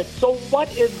credit. So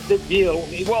what is the deal?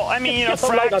 Well, I mean,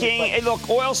 fracking, look,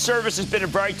 oil service has been a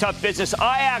very tough business.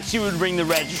 I actually would ring the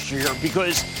register here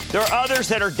because there are others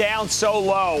that are down so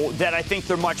low that I think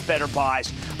they're much better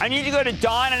buys. I need to go to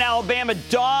Don in Alabama.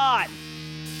 Don.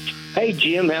 Hey,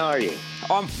 Jim, how are you?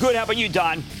 I'm good. How about you,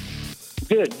 Don?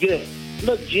 Good.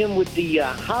 Look, Jim, with the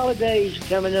holidays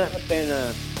coming up and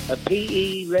a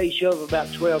PE ratio of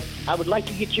about 12, I would like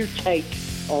to get your take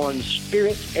on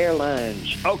Spirit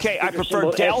Airlines. Okay, I prefer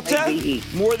Delta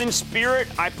more than Spirit.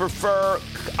 I prefer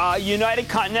United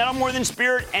Continental more than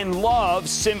Spirit, and Love,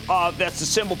 that's the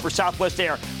symbol for Southwest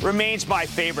Air, remains my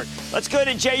favorite. Let's go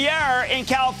to Jair in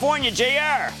California.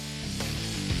 Jair.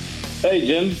 Hey,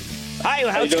 Jim. Hi,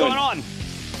 what's going on?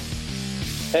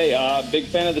 Hey, big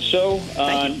fan of the show.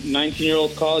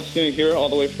 19-year-old college student here, all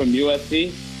the way from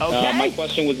USC. Okay. My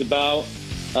question was about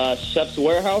Chef's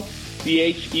Warehouse,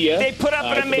 CHES. They put up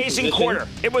an amazing quarter.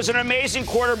 It was an amazing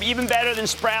quarter, even better than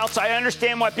Sprouts. I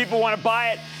understand why people want to buy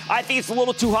it. I think it's a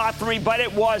little too hot for me, but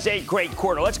it was a great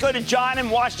quarter. Let's go to John in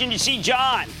Washington, D.C.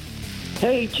 John.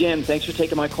 Hey, Jim. Thanks for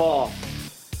taking my call.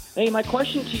 Hey, my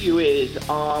question to you is,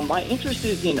 my interest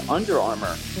is in Under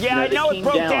Armour. Yeah, I know it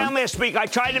broke down last week.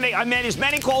 I made as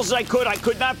many calls as I could. I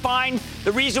could not find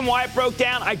the reason why it broke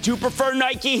down. I do prefer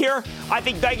Nike here. I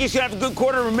think Nike's going to have a good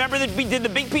quarter. Remember that we did the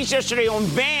big piece yesterday on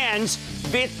Vans,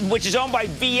 which is owned by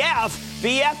VF.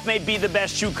 VF may be the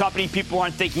best shoe company people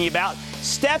aren't thinking about.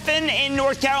 Stephen in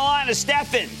North Carolina.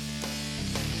 Stephen.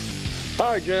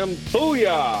 Hi, Jim.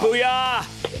 Booyah.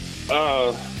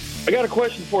 Booyah. I got a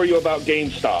question for you about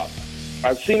GameStop.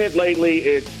 I've seen it lately.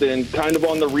 It's been kind of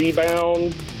on the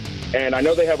rebound. And I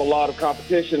know they have a lot of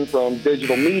competition from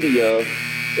digital media.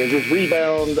 Is this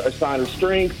rebound a sign of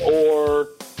strength, or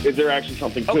is there actually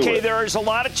something to it? Okay, there is a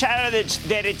lot of chatter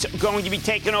that it's going to be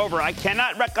taken over. I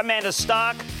cannot recommend a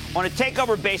stock on a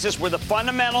takeover basis where the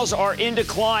fundamentals are in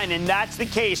decline, and that's the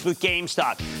case with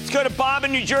GameStop. Let's go to Bob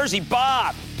in New Jersey.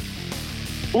 Bob.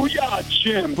 Booyah,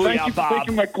 Jim. Booyah, Thank you Bob. for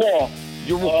taking my call.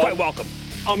 You're quite welcome.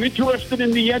 I'm interested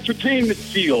in the entertainment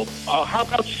field. How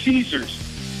about Caesars?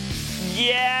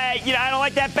 Yeah, I don't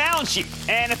like that balance sheet.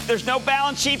 And if there's no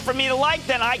balance sheet for me to like,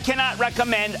 then I cannot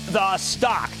recommend the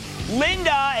stock.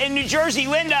 Linda in New Jersey.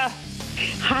 Linda.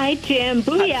 Hi, Jim.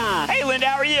 Booyah. Hey, Linda,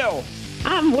 how are you?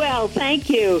 I'm well, thank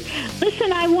you.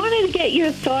 Listen, I wanted to get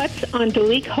your thoughts on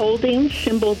Deleek Holdings,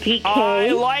 symbol DK.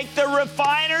 I like the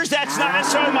refiners. That's not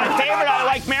necessarily my favorite. I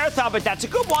like Marathon, but that's a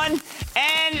good one.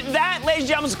 And that, ladies and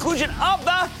gentlemen, is the conclusion of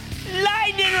the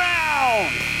Lightning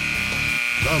Round.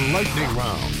 The Lightning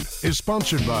Round is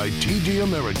sponsored by TD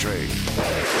Ameritrade.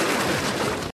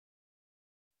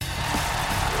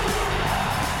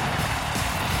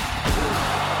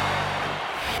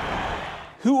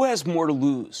 Who has more to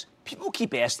lose? People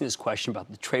keep asking this question about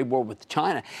the trade war with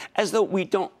China as though we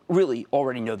don't really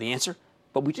already know the answer,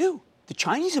 but we do. The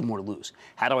Chinese have more to lose.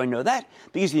 How do I know that?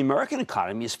 Because the American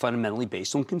economy is fundamentally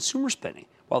based on consumer spending,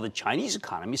 while the Chinese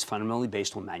economy is fundamentally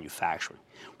based on manufacturing.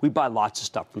 We buy lots of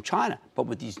stuff from China, but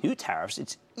with these new tariffs,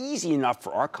 it's easy enough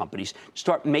for our companies to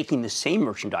start making the same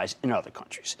merchandise in other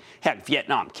countries. Heck,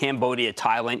 Vietnam, Cambodia,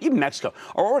 Thailand, even Mexico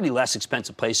are already less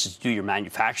expensive places to do your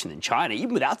manufacturing than China,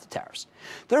 even without the tariffs.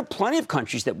 There are plenty of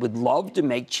countries that would love to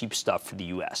make cheap stuff for the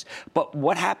U.S. But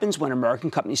what happens when American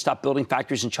companies stop building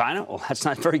factories in China? Well, that's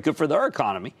not very good for their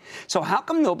economy. So how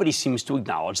come nobody seems to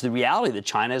acknowledge the reality that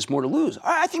China has more to lose?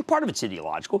 I think part of it's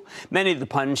ideological. Many of the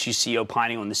pundits you see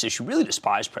opining on this issue really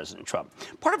despise President Trump.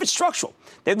 Part of it's structural.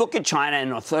 They look at China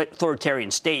as an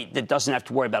authoritarian state that doesn't have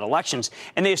to worry about elections,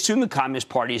 and they assume the Communist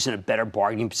Party is in a better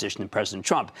bargaining position than President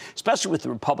Trump, especially with the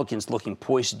Republicans looking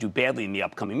poised to do badly in the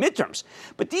upcoming midterms.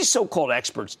 But these so-called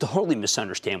experts totally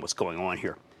misunderstand what's going on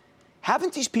here.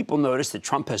 Haven't these people noticed that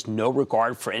Trump has no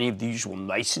regard for any of the usual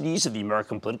niceties of the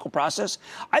American political process?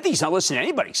 I think he's not listening to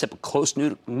anybody except a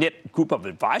close-knit group of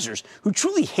advisors who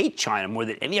truly hate China more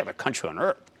than any other country on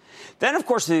earth. Then, of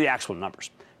course, there are the actual numbers.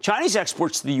 Chinese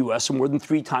exports to the U.S. are more than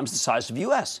 3 times the size of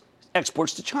U.S.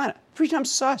 exports to China. 3 times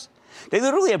the size. They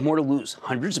literally have more to lose,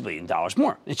 hundreds of billions of dollars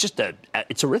more. It's just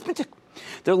it's arithmetic.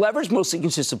 Their leverage mostly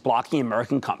consists of blocking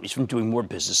American companies from doing more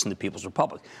business in the People's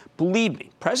Republic. Believe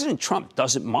me, President Trump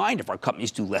doesn't mind if our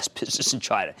companies do less business in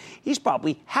China. He's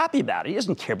probably happy about it. He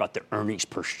doesn't care about their earnings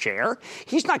per share.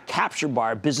 He's not captured by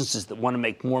our businesses that want to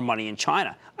make more money in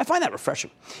China. I find that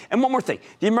refreshing. And one more thing.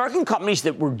 The American companies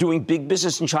that were doing big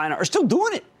business in China are still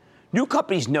doing it. New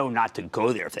companies know not to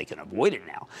go there if they can avoid it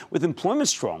now. With employment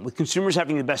strong, with consumers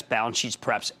having the best balance sheets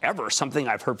perhaps ever, something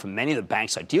I've heard from many of the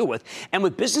banks I deal with, and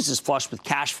with businesses flush with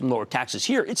cash from lower taxes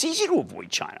here, it's easy to avoid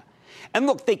China. And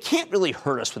look, they can't really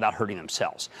hurt us without hurting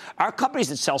themselves. Our companies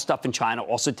that sell stuff in China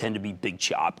also tend to be big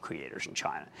job creators in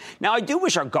China. Now, I do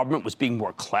wish our government was being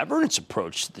more clever in its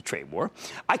approach to the trade war.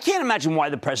 I can't imagine why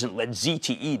the president let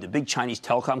ZTE, the big Chinese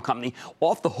telecom company,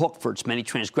 off the hook for its many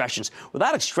transgressions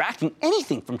without extracting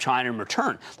anything from China in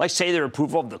return, like, say, their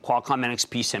approval of the Qualcomm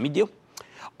NXP semi-deal.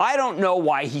 I don't know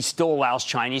why he still allows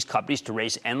Chinese companies to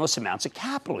raise endless amounts of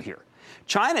capital here.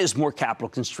 China is more capital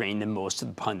constrained than most of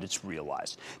the pundits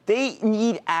realize. They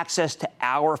need access to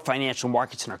our financial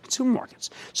markets and our consumer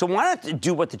markets. So why not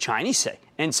do what the Chinese say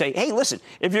and say, hey, listen,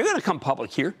 if you're going to come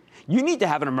public here, you need to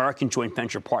have an American joint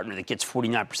venture partner that gets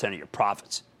 49% of your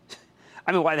profits.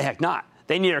 I mean, why the heck not?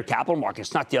 They need our capital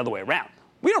markets, not the other way around.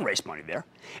 We don't raise money there.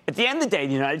 At the end of the day,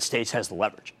 the United States has the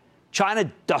leverage. China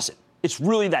doesn't. It's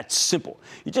really that simple.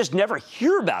 You just never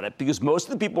hear about it because most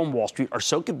of the people on Wall Street are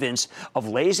so convinced of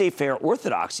laissez-faire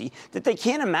orthodoxy that they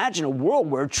can't imagine a world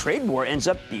where trade war ends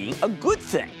up being a good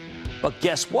thing. But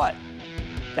guess what?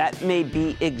 That may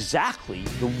be exactly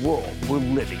the world we're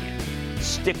living in.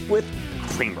 Stick with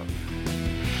Cramer.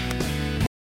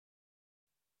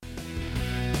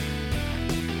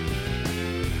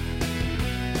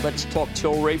 Let's talk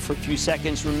till rate for a few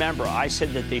seconds. Remember, I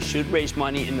said that they should raise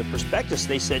money. In the prospectus,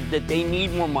 they said that they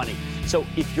need more money. So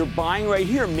if you're buying right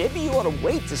here, maybe you ought to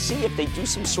wait to see if they do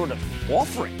some sort of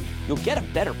offering. You'll get a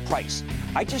better price.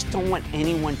 I just don't want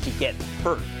anyone to get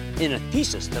hurt in a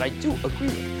thesis that I do agree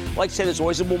with. Like I said, there's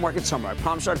always a bull market somewhere. I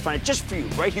promise I'd find it just for you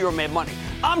right here on Mad Money.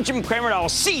 I'm Jim Cramer, and I'll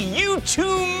see you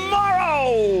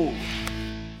tomorrow.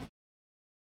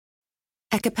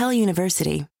 At Capella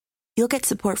University, you'll get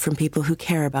support from people who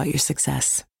care about your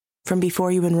success. From before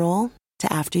you enroll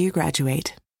to after you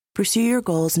graduate, pursue your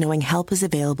goals knowing help is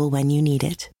available when you need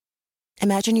it.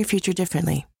 Imagine your future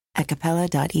differently at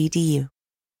capella.edu.